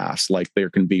one class, like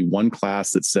there can be one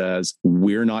class that says,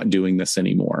 we're not doing this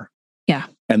anymore. Yeah.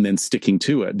 And then sticking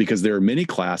to it, because there are many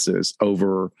classes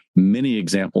over many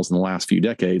examples in the last few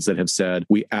decades that have said,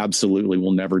 we absolutely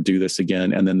will never do this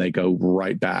again. And then they go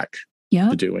right back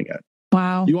to doing it.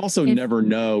 Wow. You also never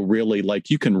know really, like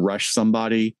you can rush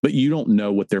somebody, but you don't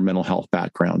know what their mental health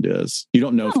background is. You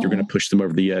don't know if you're going to push them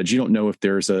over the edge. You don't know if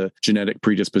there's a genetic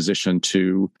predisposition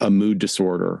to a mood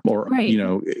disorder or,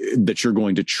 that you're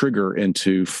going to trigger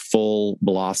into full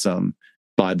blossom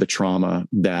by the trauma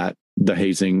that the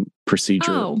hazing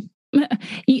procedure.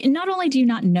 Not only do you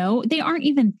not know, they aren't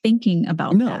even thinking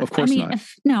about that. No, of course not.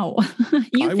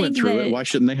 I went through it. Why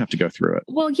shouldn't they have to go through it?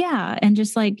 Well, yeah. And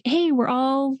just like, hey, we're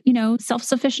all,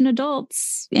 self-sufficient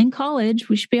adults in college.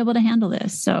 We should be able to handle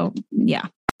this. So, yeah.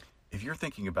 If you're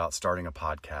thinking about starting a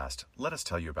podcast, let us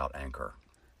tell you about Anchor.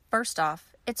 First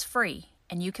off, it's free,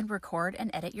 and you can record and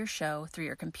edit your show through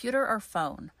your computer or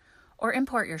phone, or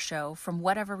import your show from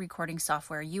whatever recording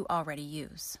software you already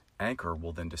use. Anchor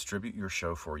will then distribute your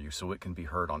show for you so it can be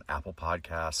heard on Apple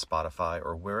Podcasts, Spotify,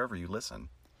 or wherever you listen.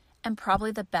 And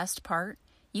probably the best part,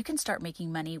 you can start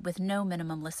making money with no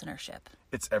minimum listenership.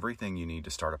 It's everything you need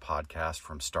to start a podcast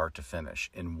from start to finish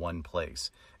in one place,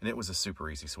 and it was a super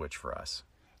easy switch for us.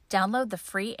 Download the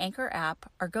free Anchor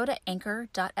app or go to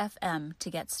anchor.fm to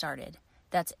get started.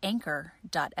 That's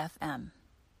anchor.fm.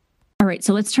 All right,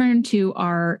 so let's turn to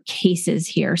our cases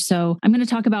here. So I'm going to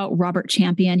talk about Robert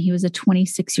Champion. He was a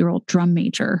 26-year-old drum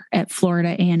major at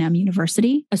Florida A&M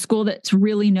University, a school that's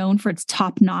really known for its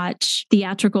top-notch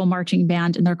theatrical marching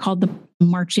band, and they're called the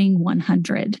Marching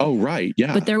 100. Oh, right.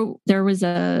 Yeah. But there was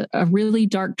a really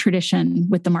dark tradition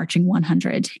with the Marching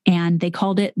 100, and they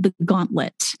called it the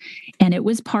Gauntlet. And it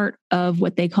was part of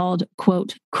what they called,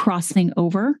 quote, crossing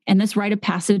over. And this rite of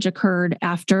passage occurred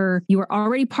after you were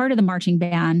already part of the marching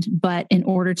band, but in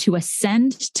order to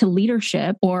ascend to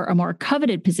leadership or a more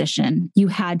coveted position, you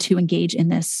had to engage in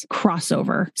this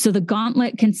crossover. So the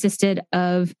Gauntlet consisted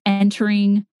of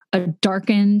entering a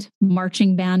darkened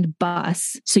marching band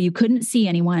bus, so you couldn't see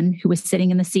anyone who was sitting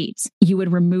in the seats. You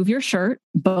would remove your shirt,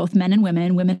 both men and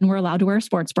women. Women were allowed to wear a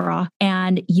sports bra,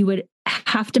 and you would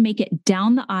have to make it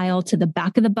down the aisle to the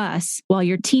back of the bus while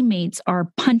your teammates are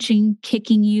punching,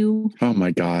 kicking you. Oh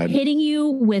my God. Hitting you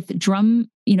with drum,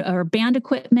 or band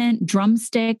equipment,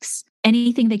 drumsticks,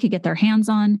 anything they could get their hands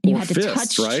on. You had to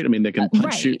fists, touch, right? I mean, they can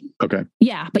punch you. Okay.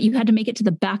 Yeah, but you had to make it to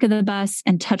the back of the bus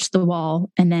and touch the wall,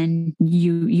 and then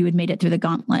you had made it through the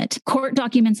gauntlet. Court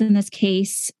documents in this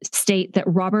case state that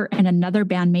Robert and another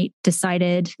bandmate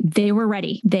decided they were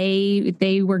ready.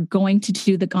 They were going to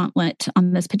do the gauntlet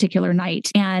on this particular night,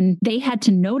 and they had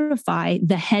to notify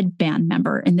the head band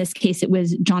member. In this case, it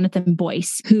was Jonathan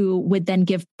Boyce, who would then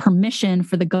give permission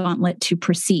for the gauntlet to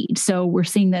proceed. So we're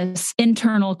seeing this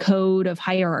internal code of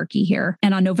hierarchy here.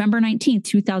 And on November 19th,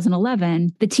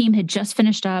 2011, the team had just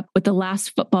finished up with the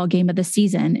last football game of the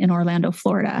season in Orlando,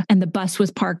 Florida, and the bus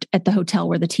was parked at the hotel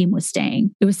where the team was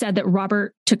staying. It was said that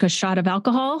Robert took a shot of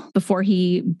alcohol before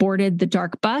he boarded the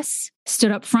dark bus,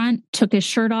 stood up front, took his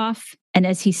shirt off, and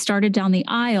as he started down the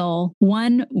aisle,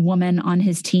 one woman on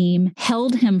his team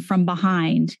held him from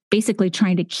behind, basically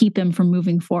trying to keep him from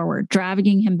moving forward,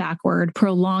 dragging him backward,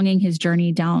 prolonging his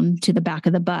journey down to the back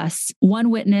of the bus. One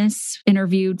witness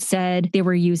interviewed said they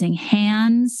were using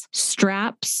hands,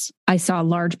 straps. I saw a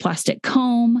large plastic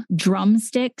comb,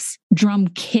 drumsticks, drum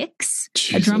kicks.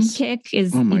 Jesus. A drum kick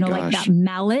is, like that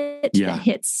mallet that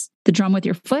hits the drum with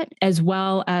your foot, as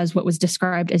well as what was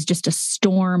described as just a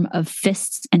storm of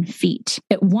fists and feet.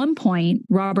 At one point,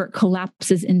 Robert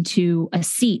collapses into a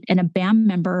seat, and a band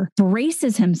member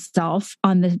braces himself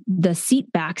on the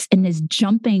seat backs and is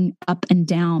jumping up and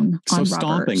down on Robert. So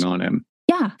stomping on him.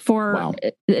 Yeah, for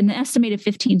an estimated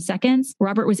 15 seconds,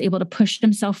 Robert was able to push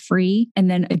himself free, and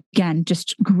then again,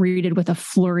 just greeted with a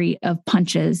flurry of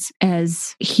punches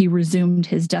as he resumed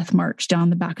his death march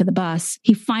down the back of the bus.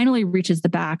 He finally reaches the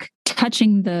back,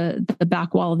 touching the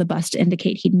back wall of the bus to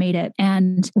indicate he'd made it.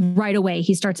 And right away,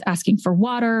 he starts asking for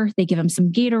water. They give him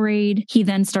some Gatorade. He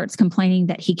then starts complaining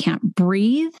that he can't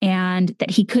breathe and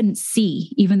that he couldn't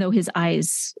see, even though his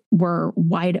eyes were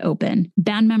wide open.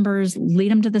 Band members lead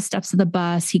him to the steps of the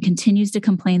bus. He continues to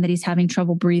complain that he's having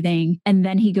trouble breathing, and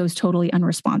then he goes totally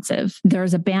unresponsive.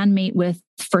 There's a bandmate with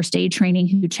first aid training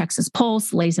who checks his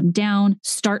pulse, lays him down,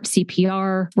 starts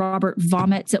CPR. Robert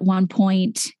vomits at one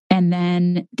point, and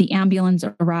then the ambulance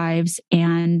arrives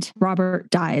and Robert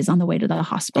dies on the way to the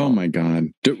hospital. Oh my God.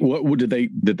 What did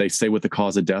they say what the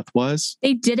cause of death was?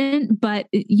 They didn't, but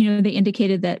they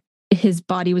indicated that his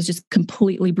body was just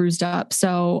completely bruised up.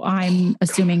 So I'm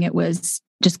assuming it was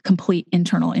just complete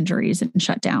internal injuries and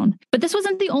shut down. But this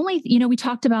wasn't the only, we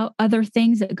talked about other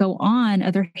things that go on,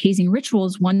 other hazing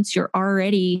rituals once you're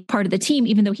already part of the team,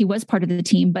 even though he was part of the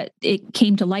team. But it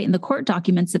came to light in the court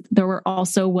documents that there were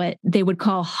also what they would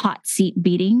call hot seat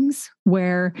beatings,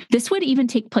 where this would even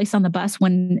take place on the bus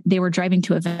when they were driving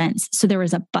to events. So there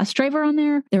was a bus driver on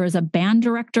there. There was a band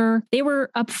director. They were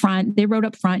up front. They rode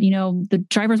up front. The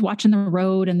driver's watching the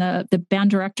road, and the band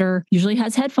director usually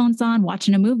has headphones on,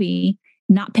 watching a movie,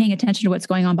 not paying attention to what's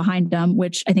going on behind them,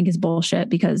 which I think is bullshit,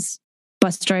 because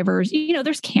bus drivers,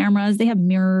 there's cameras, they have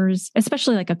mirrors,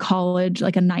 especially like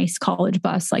a nice college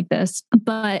bus like this.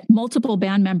 But multiple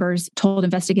band members told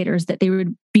investigators that they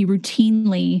would be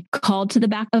routinely called to the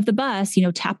back of the bus,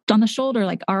 tapped on the shoulder,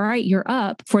 like, all right, you're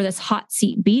up, for this hot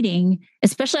seat beating,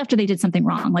 especially after they did something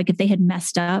wrong. Like if they had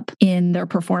messed up in their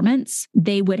performance,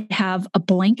 they would have a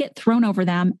blanket thrown over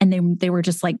them, and they were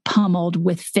just like pummeled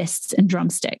with fists and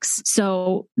drumsticks.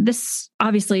 So this,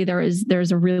 obviously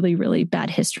there's a really, really bad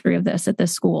history of this at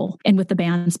this school, and with the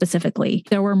band specifically.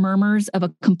 There were murmurs of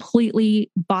a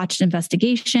completely botched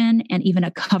investigation and even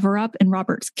a cover-up in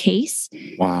Robert's case.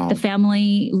 Wow. The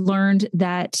family learned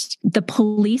that the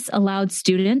police allowed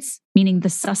students, meaning the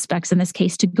suspects in this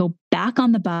case, to go back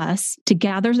on the bus to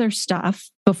gather their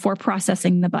stuff before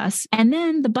processing the bus. And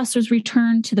then the bus was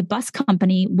returned to the bus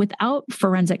company without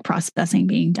forensic processing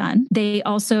being done. They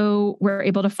also were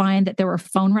able to find that there were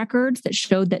phone records that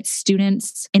showed that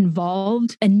students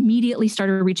involved immediately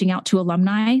started reaching out to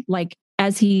alumni, like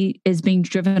as he is being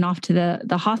driven off to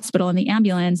the hospital in the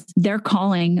ambulance, they're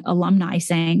calling alumni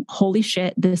saying, holy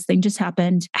shit, this thing just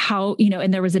happened. How,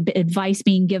 and there was advice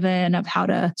being given of how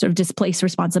to sort of displace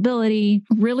responsibility.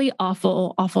 Really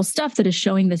awful, awful stuff that is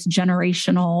showing this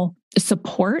generational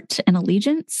support and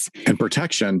allegiance. And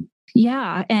protection.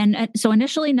 Yeah. And so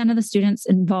initially, none of the students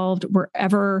involved were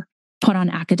ever put on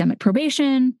academic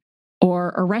probation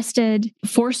or arrested.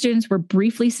 4 students were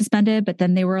briefly suspended, but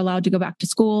then they were allowed to go back to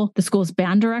school. The school's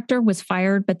band director was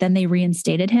fired, but then they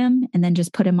reinstated him and then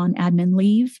just put him on admin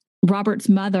leave. Robert's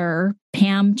mother,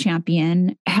 Pam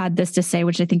Champion, had this to say,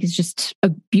 which I think is just a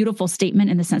beautiful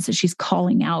statement in the sense that she's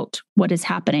calling out what is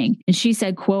happening. And she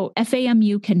said, quote,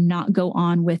 FAMU cannot go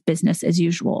on with business as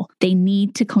usual. They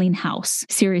need to clean house.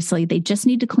 Seriously, they just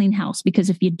need to clean house,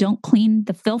 because if you don't clean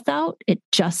the filth out, it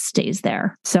just stays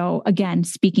there. So again,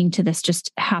 speaking to this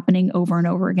just happening over and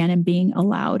over again and being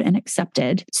allowed and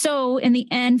accepted. So in the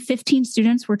end, 15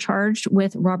 students were charged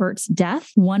with Robert's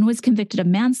death. 1 was convicted of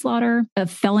manslaughter,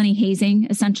 of felony hazing,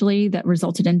 essentially, that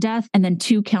resulted in death, and then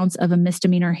 2 counts of a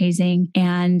misdemeanor hazing.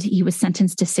 And he was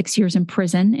sentenced to 6 years in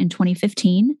prison in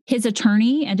 2015. His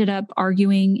attorney ended up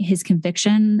arguing his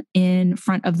conviction in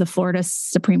front of the Florida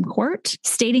Supreme Court,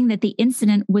 stating that the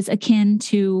incident was akin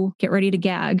to, get ready to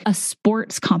gag, a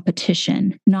sports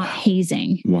competition, not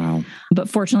hazing. Wow. But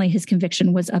fortunately, his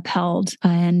conviction was upheld.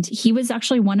 And he was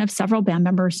actually one of several band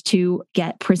members to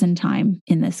get prison time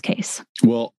in this case.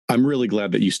 Well, I'm really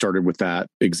glad that you started with that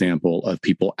example of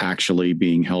people actually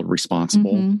being held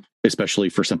responsible, especially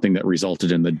for something that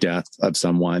resulted in the death of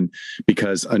someone,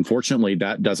 because unfortunately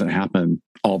that doesn't happen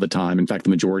all the time. In fact, the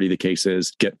majority of the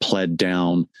cases get pled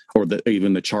down, or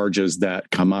even the charges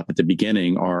that come up at the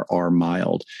beginning are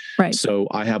mild. Right. So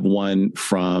I have one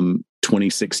from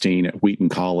 2016 at Wheaton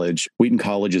College. Wheaton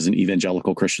College is an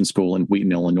evangelical Christian school in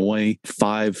Wheaton, Illinois.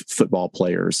 5 football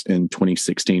players in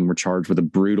 2016 were charged with a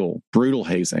brutal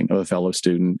hazing of a fellow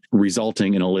student,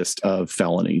 resulting in a list of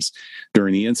felonies.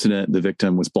 During the incident, the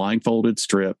victim was blindfolded,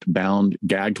 stripped, bound,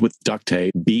 gagged with duct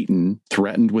tape, beaten,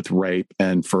 threatened with rape,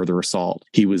 and further assault.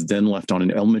 He was then left on an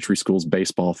elementary school's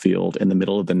baseball field in the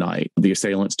middle of the night. The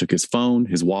assailants took his phone,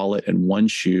 his wallet, and 1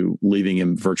 shoe, leaving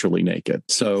him virtually naked.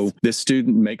 So this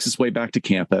student makes his way back to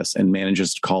campus and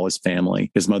manages to call his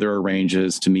family. His mother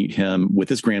arranges to meet him with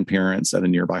his grandparents at a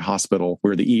nearby hospital,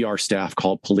 where the ER staff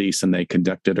called police and they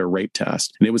conducted a rape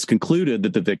test. And it was concluded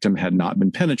that the victim had not been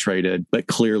penetrated, but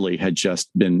clearly had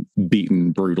just been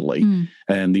beaten brutally.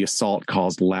 And the assault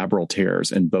caused labral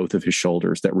tears in both of his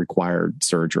shoulders that required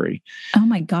surgery. Oh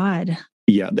my God.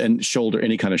 Yeah. And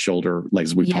any kind of shoulder, like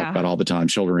we've talked about all the time,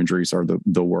 shoulder injuries are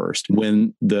the worst.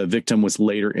 When the victim was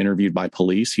later interviewed by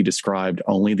police, he described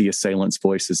only the assailants'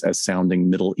 voices as sounding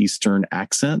Middle Eastern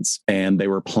accents, and they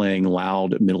were playing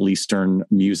loud Middle Eastern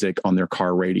music on their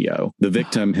car radio. The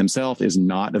victim himself is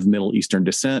not of Middle Eastern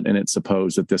descent, and it's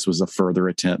supposed that this was a further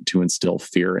attempt to instill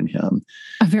fear in him.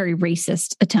 A very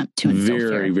racist attempt to instill fear.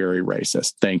 Very, very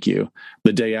racist. Thank you.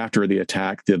 The day after the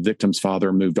attack, the victim's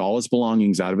father moved all his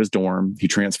belongings out of his dorm. He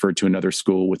transferred to another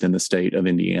school within the state of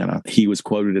Indiana. He was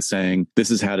quoted as saying, "This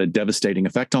has had a devastating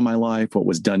effect on my life. What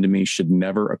was done to me should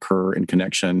never occur in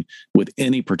connection with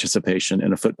any participation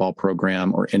in a football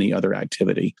program or any other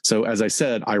activity." So as I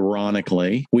said,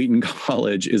 ironically, Wheaton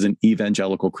College is an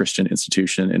evangelical Christian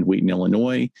institution in Wheaton,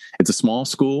 Illinois. It's a small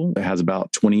school. It has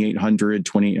about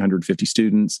 2,850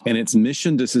 students. And its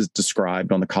mission, this is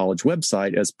described on the college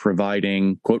website as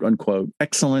providing, quote unquote,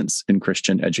 excellence in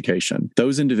Christian education.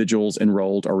 Those individuals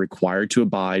enrolled are required to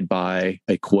abide by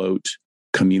a, quote,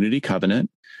 community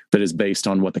covenant that is based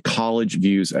on what the college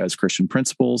views as Christian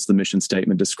principles. The mission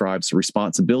statement describes the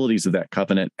responsibilities of that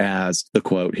covenant as, the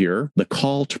quote here, the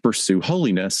call to pursue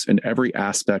holiness in every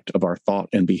aspect of our thought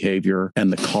and behavior,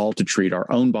 and the call to treat our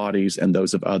own bodies and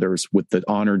those of others with the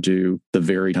honor due the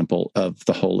very temple of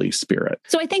the Holy Spirit.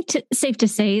 So I think safe to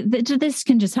say that this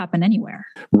can just happen anywhere.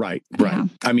 Right. Yeah.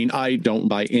 I mean, I don't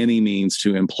by any means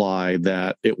to imply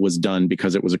that it was done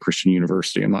because it was a Christian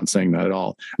university. I'm not saying that at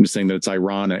all. I'm just saying that it's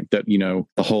ironic that,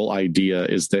 the whole idea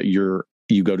is that you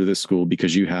go to this school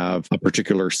because you have a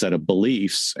particular set of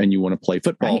beliefs and you want to play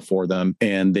football for them,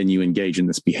 and then you engage in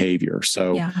this behavior.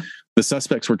 So the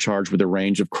suspects were charged with a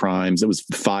range of crimes. It was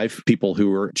 5 people who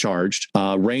were charged,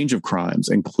 a range of crimes,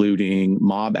 including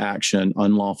mob action,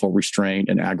 unlawful restraint,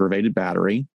 and aggravated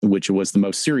battery, which was the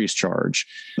most serious charge.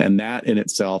 And that in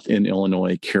itself in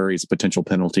Illinois carries a potential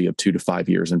penalty of 2 to 5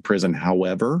 years in prison.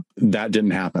 However, that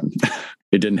didn't happen.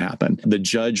 It didn't happen. The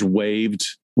judge waived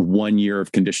 1 year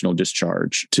of conditional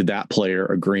discharge to that player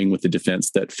agreeing with the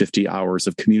defense that 50 hours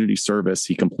of community service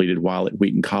he completed while at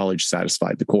Wheaton College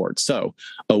satisfied the court. So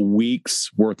a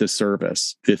week's worth of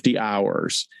service, 50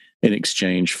 hours, in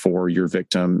exchange for your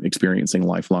victim experiencing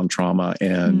lifelong trauma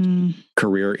and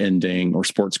career-ending or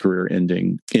sports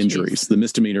career-ending injuries. Jeez. The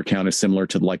misdemeanor count is similar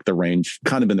to like the range,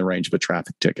 kind of in the range of a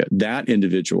traffic ticket. That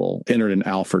individual entered an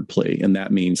Alford plea, and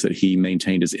that means that he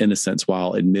maintained his innocence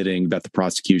while admitting that the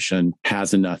prosecution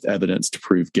has enough evidence to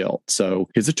prove guilt. So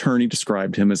his attorney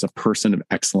described him as a person of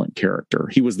excellent character.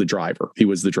 He was the driver. He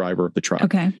was the driver of the truck.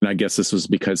 Okay. And I guess this was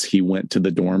because he went to the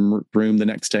dorm room the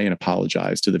next day and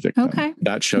apologized to the victim. Okay.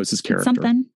 That shows his character.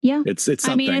 Something. Yeah. It's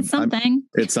something. I mean, it's something.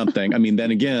 It's something. I mean,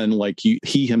 then again, like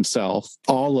he himself,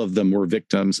 all of them were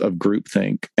victims of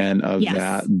groupthink and of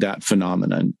that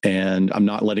phenomenon. And I'm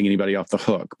not letting anybody off the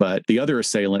hook, but the other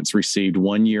assailants received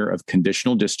 1 year of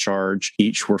conditional discharge.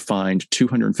 Each were fined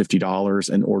 $250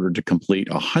 in order to complete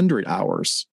 100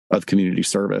 hours of community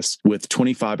service, with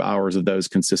 25 hours of those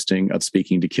consisting of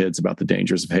speaking to kids about the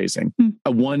dangers of hazing.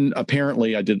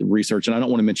 Apparently I did research, and I don't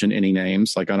want to mention any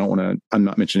names. Like I'm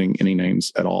not mentioning any names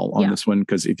at all on this one,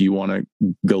 because if you want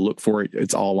to go look for it,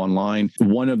 it's all online.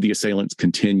 One of the assailants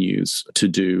continues to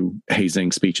do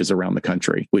hazing speeches around the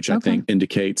country, which I think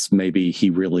indicates maybe he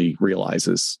really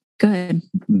realizes Good.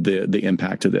 The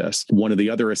impact of this. One of the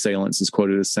other assailants is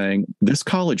quoted as saying, "This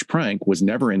college prank was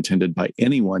never intended by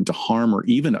anyone to harm or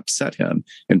even upset him.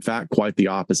 In fact, quite the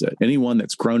opposite. Anyone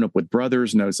that's grown up with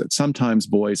brothers knows that sometimes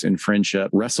boys in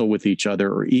friendship wrestle with each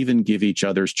other or even give each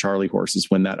other's Charlie horses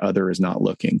when that other is not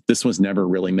looking. This was never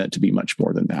really meant to be much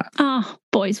more than that." Oh,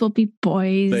 boys will be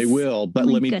boys. They will. But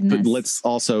let's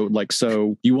also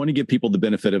so you want to give people the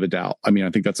benefit of a doubt. I mean, I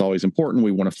think that's always important.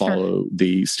 We want to follow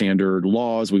the standard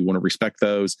laws. We want to respect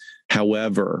those.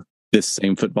 However, this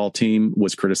same football team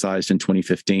was criticized in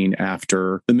 2015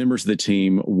 after the members of the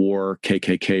team wore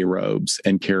KKK robes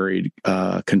and carried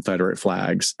Confederate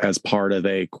flags as part of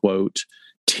a, quote,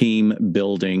 team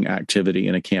building activity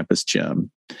in a campus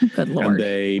gym. Good Lord. And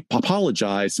they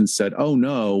apologized and said, "Oh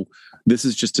no, this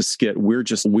is just a skit. We're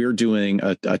doing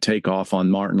a takeoff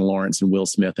on Martin Lawrence and Will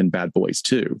Smith and Bad Boys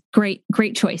 2. Great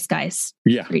choice, guys.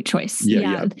 Yeah. Great choice.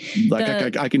 Yeah.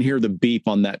 Like I can hear the beep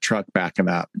on that truck backing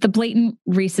up. The blatant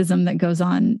racism that goes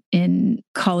on in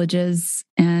colleges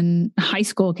and high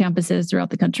school campuses throughout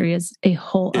the country is a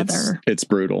whole other. It's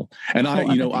brutal. And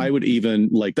I would even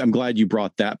I'm glad you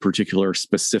brought that particular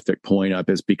specific point up,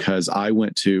 is because I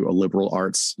went to a liberal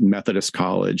arts Methodist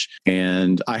college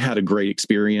and I had a great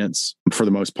experience. For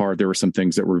the most part, there were some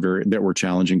things that were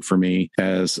challenging for me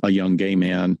as a young gay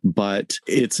man, but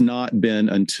it's not been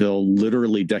until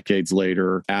literally decades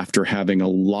later, after having a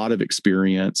lot of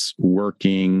experience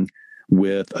working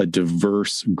with a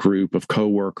diverse group of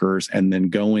coworkers and then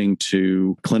going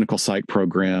to clinical psych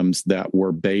programs that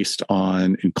were based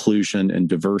on inclusion and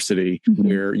diversity,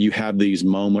 where you have these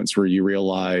moments where you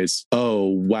realize, oh,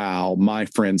 wow, my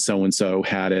friend so-and-so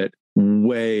had it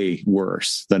way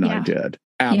worse than I did.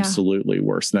 Absolutely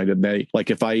worse than I did.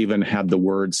 If I even had the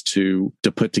words to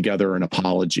put together an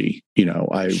apology,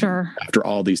 after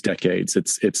all these decades,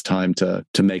 it's time to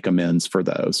make amends for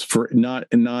those, for not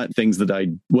things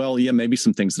that maybe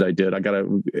some things that I did. I got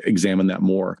to examine that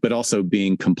more, but also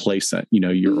being complacent,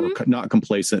 you're not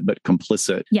complacent, but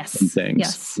complicit in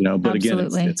things, but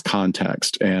absolutely. Again, it's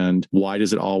context. And why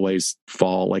does it always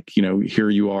fall? Here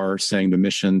you are saying the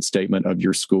mission statement of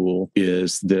your school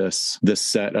is this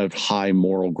set of high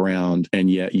moral ground, and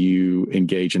yet you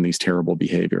engage in these terrible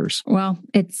behaviors. Well,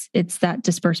 it's that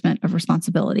disbursement of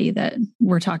responsibility that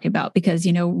we're talking about, because,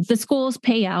 the schools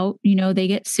pay out, they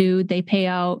get sued, they pay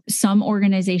out. Some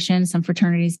organizations, some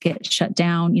fraternities get shut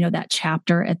down, that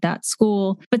chapter at that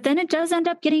school. But then it does end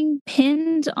up getting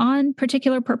pinned on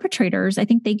particular perpetrators. I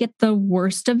think they get the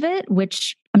worst of it,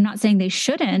 which I'm not saying they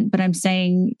shouldn't, but I'm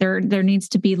saying there needs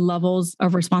to be levels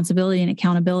of responsibility and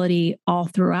accountability all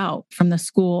throughout, from the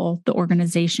school, the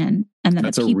organization, and then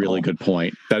that's the people. A really good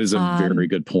point. That is a very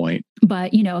good point.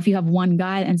 But, if you have one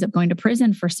guy that ends up going to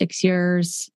prison for 6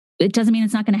 years, it doesn't mean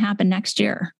it's not going to happen next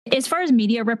year. As far as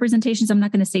media representations, I'm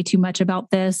not going to say too much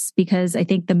about this, because I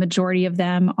think the majority of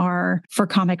them are for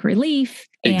comic relief.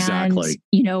 Exactly.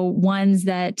 And, ones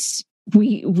that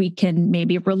we can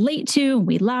maybe relate to,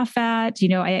 we laugh at.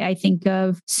 I think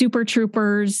of Super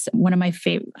Troopers, one of my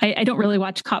favorite. I don't really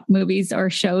watch cop movies or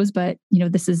shows, but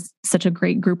this is such a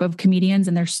great group of comedians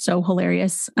and they're so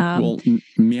hilarious. Well,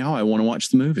 meow, I want to watch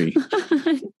the movie.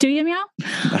 Do you, meow?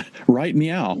 Right,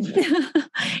 meow.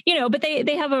 But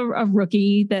they have a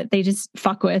rookie that they just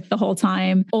fuck with the whole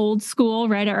time. Old School,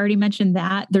 right? I already mentioned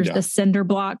that. There's the cinder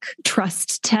block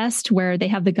trust test where they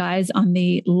have the guys on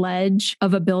the ledge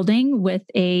of a building with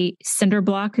a cinder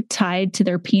block tied to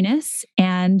their penis,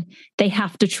 and they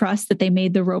have to trust that they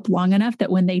made the rope long enough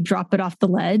that when they drop it off the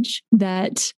ledge,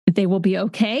 that they will be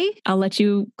okay. I'll let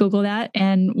you Google that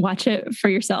and watch it for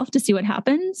yourself to see what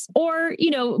happens. Or,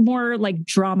 more like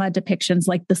drama depictions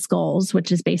like The Skulls,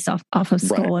 which is based off of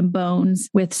Skull and Bones,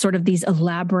 with sort of these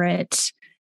elaborate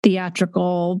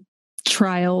theatrical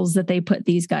trials that they put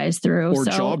these guys through. Or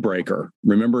Jawbreaker.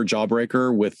 Remember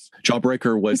Jawbreaker?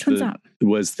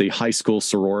 Was the high school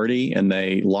sorority, and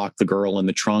they locked the girl in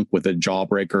the trunk with a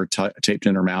jawbreaker taped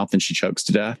in her mouth, and she chokes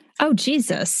to death. Oh,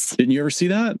 Jesus. Didn't you ever see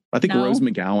that? I think Rose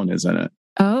McGowan is in it.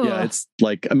 Oh. Yeah, it's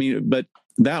like, but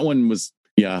that one was,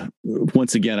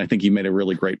 once again, I think you made a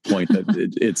really great point that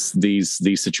it's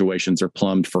these situations are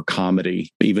plumbed for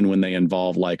comedy, even when they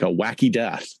involve like a wacky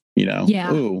death.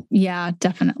 Yeah. Ooh. Yeah,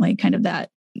 definitely kind of that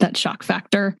shock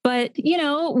factor. But,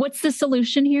 what's the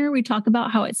solution here? We talk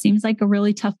about how it seems like a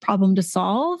really tough problem to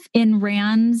solve. In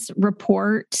RAND's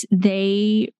report,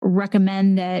 they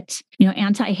recommend that,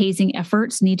 anti-hazing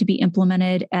efforts need to be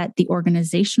implemented at the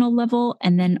organizational level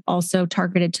and then also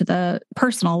targeted to the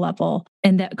personal level.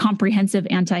 And that comprehensive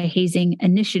anti-hazing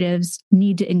initiatives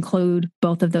need to include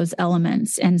both of those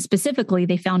elements. And specifically,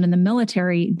 they found in the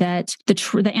military that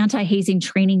the anti-hazing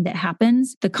training that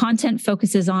happens, the content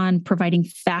focuses on providing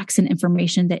facts and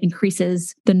information that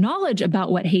increases the knowledge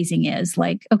about what hazing is.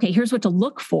 Like, okay, here's what to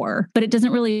look for, but it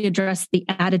doesn't really address the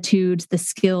attitudes, the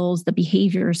skills, the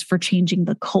behaviors for changing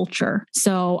the culture.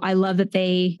 So I love that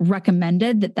they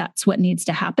recommended that that's what needs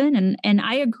to happen. And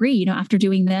I agree, after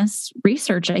doing this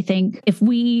research, I think if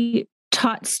we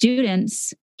taught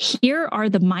students, here are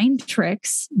the mind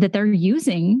tricks that they're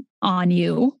using on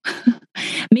you,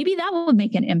 maybe that will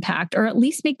make an impact, or at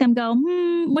least make them go,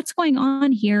 what's going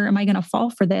on here? Am I going to fall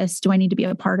for this? Do I need to be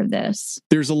a part of this?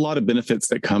 There's a lot of benefits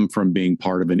that come from being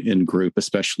part of an in-group,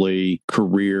 especially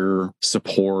career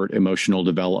support, emotional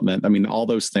development. I mean, all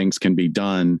those things can be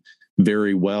done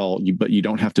very well, but you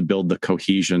don't have to build the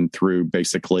cohesion through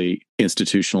basically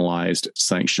institutionalized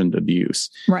sanctioned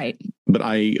abuse. Right. But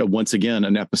once again,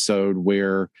 an episode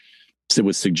where it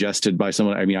was suggested by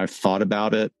someone, I've thought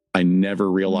about it. I never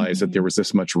realized that there was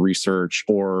this much research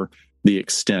or the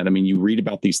extent. You read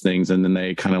about these things and then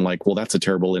they kind of like, well, that's a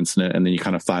terrible incident. And then you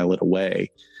kind of file it away.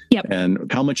 Yep.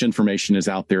 And how much information is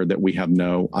out there that we have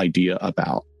no idea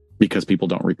about because people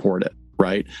don't report it,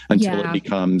 right? Until it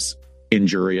becomes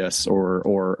injurious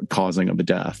or causing of a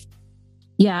death.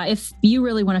 Yeah, if you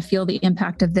really want to feel the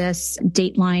impact of this,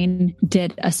 Dateline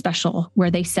did a special where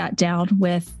they sat down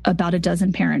with about a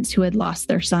dozen parents who had lost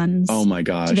their sons. Oh my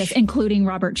gosh. To this, including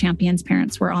Robert Champion's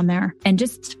parents were on there. And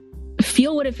just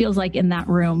feel what it feels like in that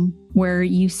room where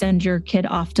you send your kid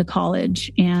off to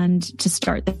college and to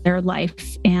start their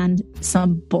life and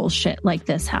some bullshit like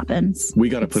this happens. We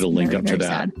got to put a link up to that.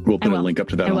 Sad. We'll put a link up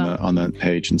to that on the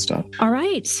page and stuff. All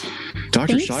right.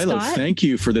 Dr. Shiloh, thank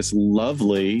you for this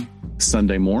lovely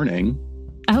Sunday morning.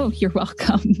 Oh, you're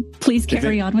welcome. Please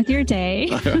carry on with your day.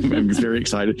 I'm very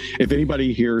excited. If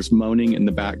anybody hears moaning in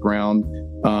the background,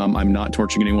 I'm not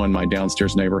torturing anyone. My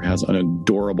downstairs neighbor has an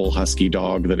adorable husky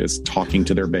dog that is talking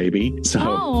to their baby.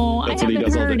 So that's what he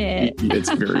does all day.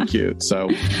 It's very cute. So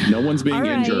no one's being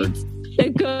injured.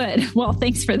 Good. Well,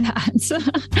 thanks for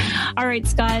that. All right,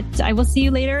 Scott, I will see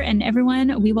you later. And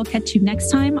everyone, we will catch you next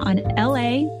time on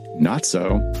LA Not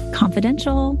So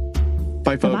Confidential.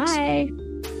 Bye, folks. Bye.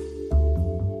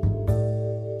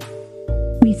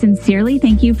 We sincerely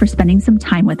thank you for spending some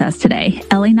time with us today.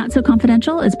 LA Not So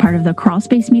Confidential is part of the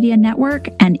Crawlspace Media Network,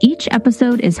 and each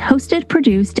episode is hosted,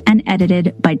 produced, and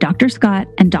edited by Dr. Scott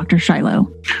and Dr.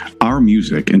 Shiloh. Our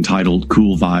music, entitled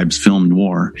Cool Vibes Film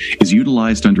Noir, is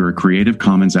utilized under a Creative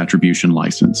Commons Attribution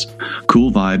license.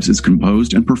 Cool Vibes is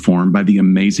composed and performed by the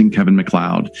amazing Kevin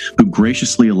MacLeod, who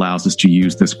graciously allows us to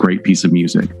use this great piece of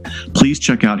music. Please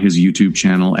check out his YouTube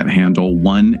channel at handle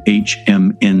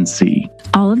 1HMNC.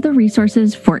 All of the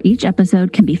resources for each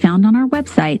episode can be found on our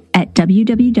website at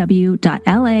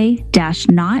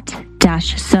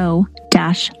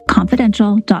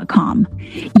www.la-not-so-confidential.com.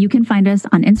 You can find us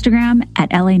on Instagram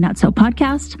at LA Not So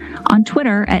Podcast, on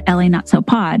Twitter at LA Not So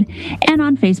Pod, and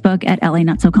on Facebook at LA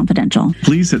Not So Confidential.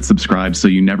 Please hit subscribe so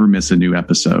you never miss a new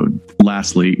episode.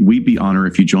 Lastly, we'd be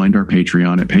honored if you joined our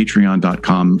Patreon at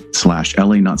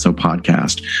patreon.com/LA Not So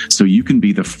Podcast, so you can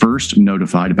be the first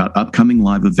notified about upcoming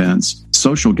live events,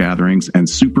 social gatherings, and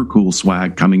super cool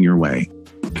swag coming your way.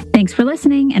 Thanks for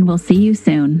listening, and we'll see you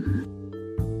soon.